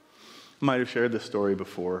 I might have shared this story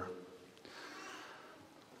before.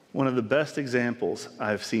 One of the best examples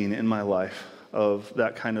I've seen in my life of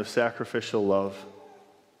that kind of sacrificial love,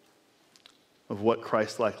 of what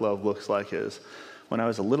Christ-like love looks like, is when I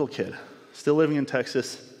was a little kid, still living in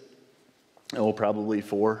Texas, probably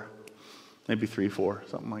 4, maybe 3, 4,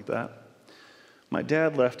 something like that. My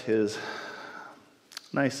dad left his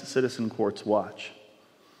nice Citizen Quartz watch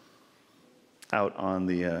out on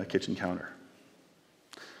the kitchen counter.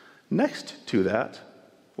 Next to that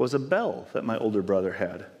was a bell that my older brother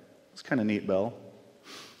had. It's kind of neat bell.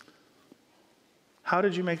 How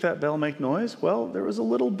did you make that bell make noise? Well, there was a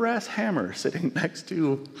little brass hammer sitting next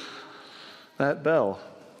to that bell.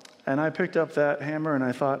 And I picked up that hammer and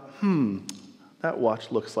I thought, that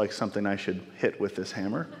watch looks like something I should hit with this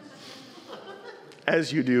hammer.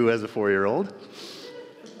 As you do as a 4-year-old.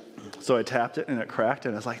 So I tapped it and it cracked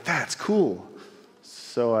and I was like, that's cool.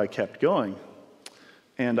 So I kept going.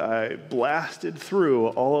 And I blasted through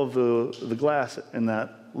all of the glass in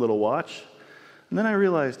that little watch. And then I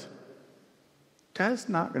realized, Dad's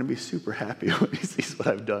not going to be super happy when he sees what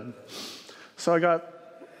I've done. So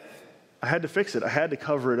I had to fix it. I had to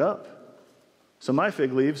cover it up. So my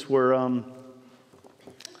fig leaves were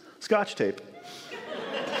Scotch tape.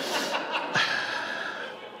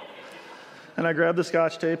 And I grabbed the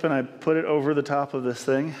Scotch tape and I put it over the top of this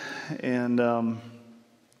thing. And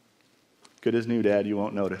good as new, Dad, you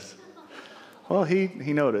won't notice. Well, he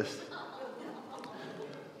noticed.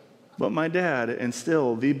 But my dad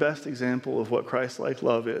instilled the best example of what Christ-like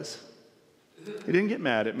love is. He didn't get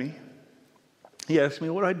mad at me. He asked me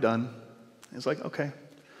what I'd done. He's like, okay.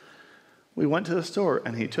 We went to the store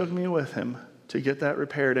and he took me with him to get that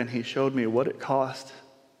repaired and he showed me what it cost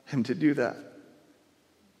him to do that.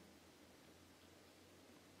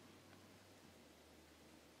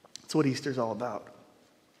 That's what Easter's all about.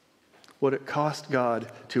 What it cost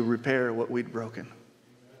God to repair what we'd broken.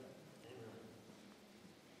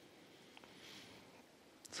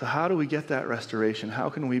 So how do we get that restoration? How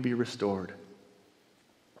can we be restored?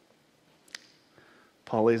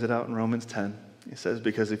 Paul lays it out in Romans 10. He says,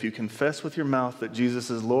 because if you confess with your mouth that Jesus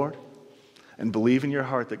is Lord and believe in your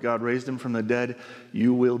heart that God raised him from the dead,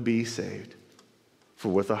 you will be saved. For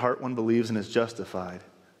with the heart one believes and is justified,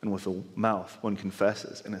 and with the mouth one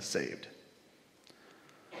confesses and is saved.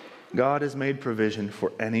 God has made provision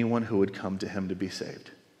for anyone who would come to him to be saved.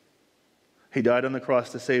 He died on the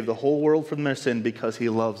cross to save the whole world from their sin because he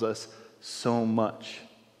loves us so much.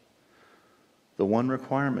 The one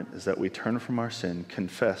requirement is that we turn from our sin,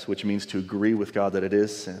 confess, which means to agree with God that it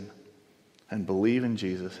is sin, and believe in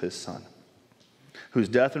Jesus, his Son, whose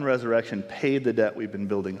death and resurrection paid the debt we've been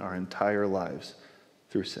building our entire lives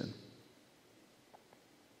through sin.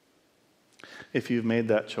 If you've made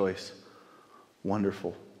that choice,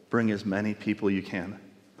 wonderful. Bring as many people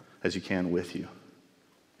as you can with you.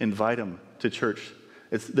 Invite them to church.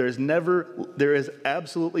 There has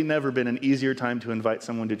absolutely never been an easier time to invite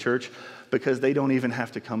someone to church because they don't even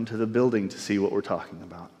have to come to the building to see what we're talking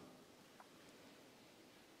about.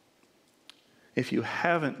 If you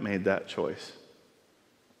haven't made that choice,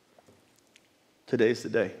 today's the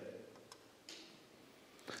day.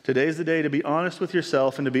 Today's the day to be honest with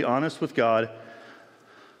yourself and to be honest with God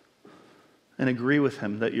and agree with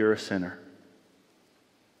him that you're a sinner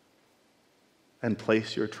and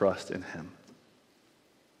place your trust in him.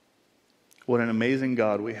 What an amazing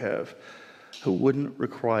God we have who wouldn't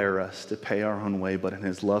require us to pay our own way, but in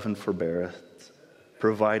his love and forbearance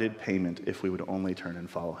provided payment if we would only turn and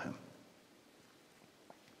follow him.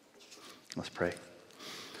 Let's pray.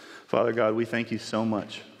 Father God, we thank you so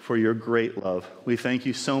much for your great love. We thank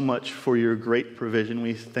you so much for your great provision.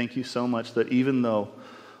 We thank you so much that even though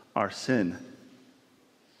our sin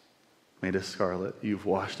made us scarlet, you've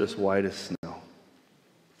washed us white as snow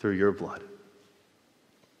through your blood.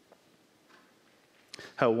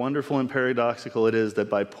 How wonderful and paradoxical it is that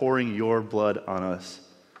by pouring your blood on us,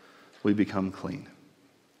 we become clean.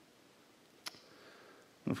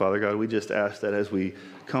 And Father God, we just ask that as we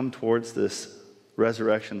come towards this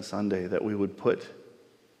Resurrection Sunday, that we would put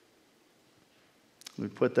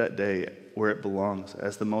that day where it belongs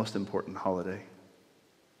as the most important holiday,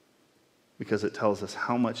 because it tells us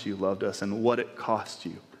how much you loved us and what it cost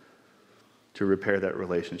you to repair that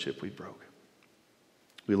relationship we broke.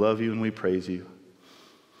 We love you and we praise you.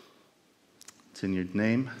 It's in your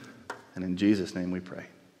name and in Jesus' name we pray.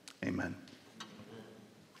 Amen.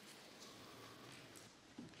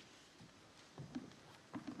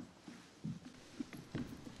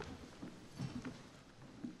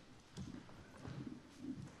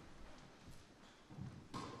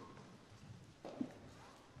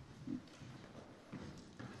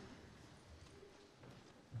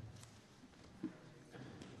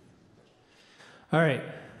 All right.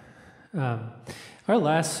 Our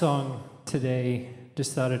last song today,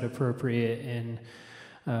 just thought it appropriate in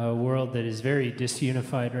a world that is very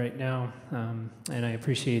disunified right now. And I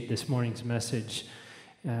appreciate this morning's message,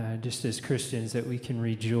 just as Christians, that we can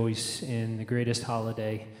rejoice in the greatest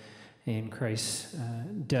holiday in Christ's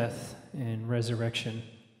death and resurrection,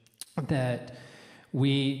 that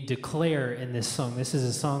we declare in this song. This is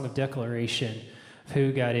a song of declaration of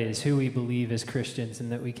who God is, who we believe as Christians,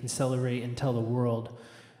 and that we can celebrate and tell the world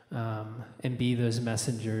and be those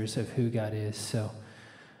messengers of who God is. So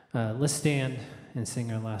let's stand and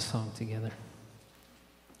sing our last song together.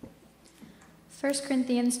 1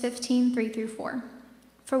 Corinthians 15, 3-4.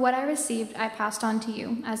 For what I received, I passed on to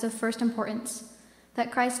you as of first importance,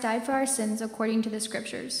 that Christ died for our sins according to the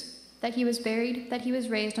Scriptures, that he was buried, that he was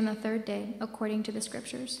raised on the third day according to the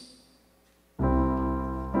Scriptures.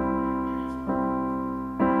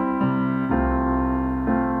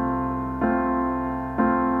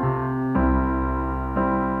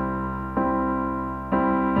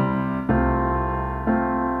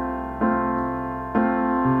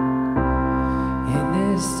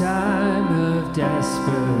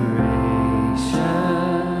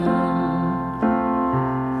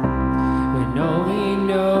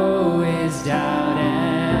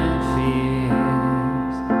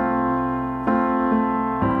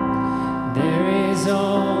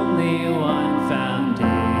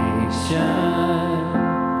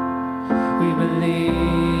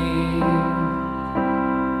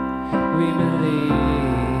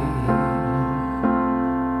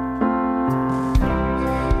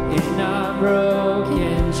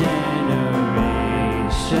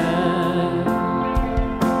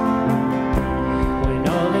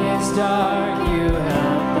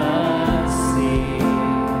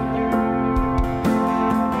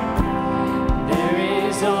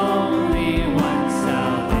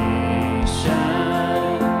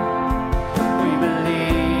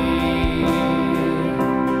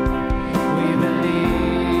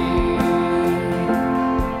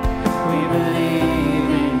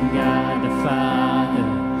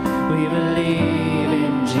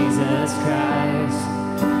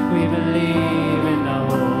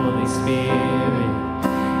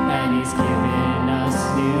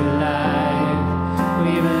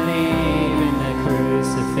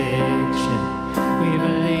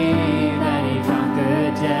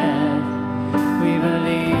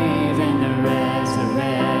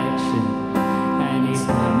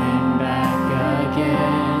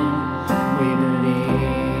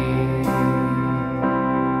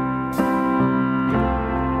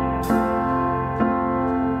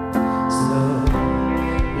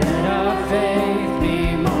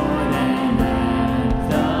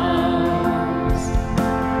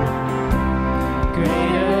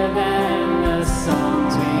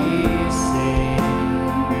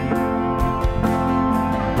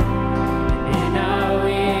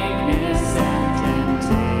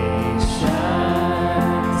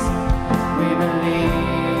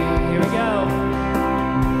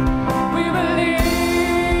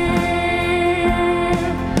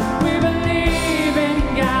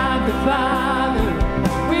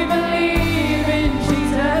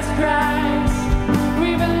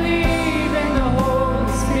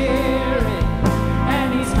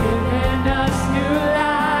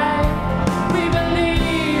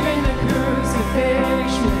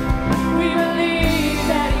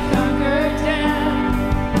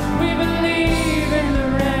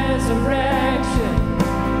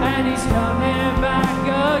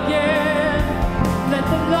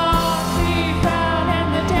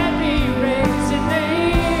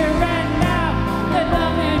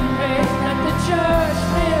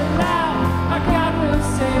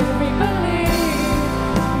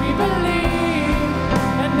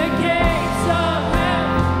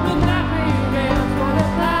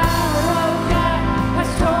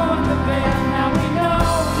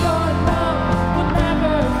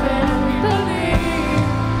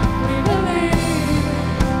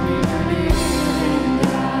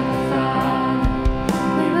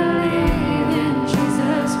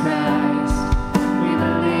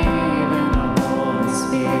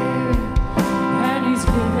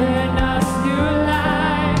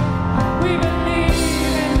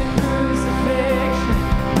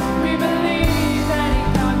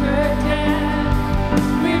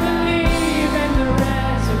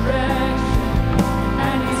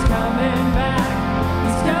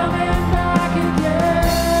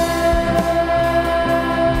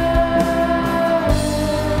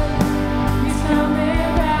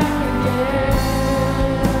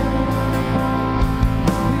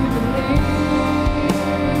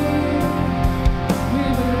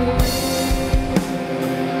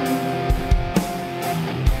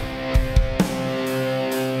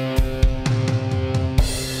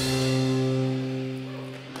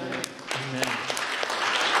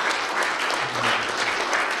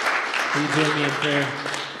 join me in prayer?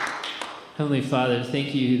 Heavenly Father,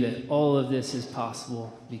 thank you that all of this is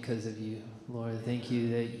possible because of you. Lord, thank you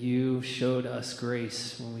that you showed us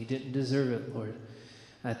grace when we didn't deserve it, Lord.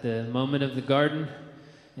 At the moment of the garden,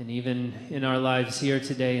 and even in our lives here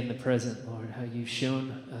today in the present, Lord, how you've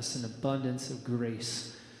shown us an abundance of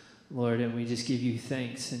grace, Lord, and we just give you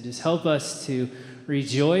thanks. And just help us to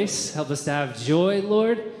rejoice, help us to have joy,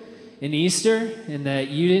 Lord, in Easter and that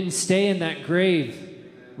you didn't stay in that grave,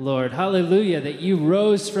 Lord. Hallelujah, that you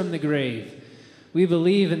rose from the grave. We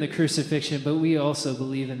believe in the crucifixion, but we also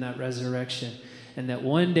believe in that resurrection and that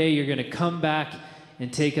one day you're going to come back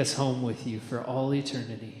and take us home with you for all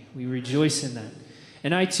eternity. We rejoice in that.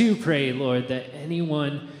 And I too pray, Lord, that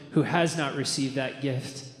anyone who has not received that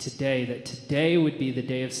gift today, that today would be the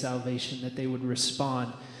day of salvation, that they would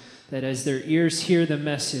respond, that as their ears hear the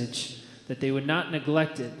message, that they would not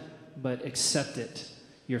neglect it, but accept it,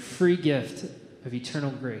 your free gift of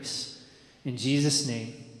eternal grace. In Jesus'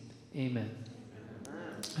 name, amen.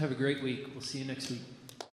 Have a great week. We'll see you next week.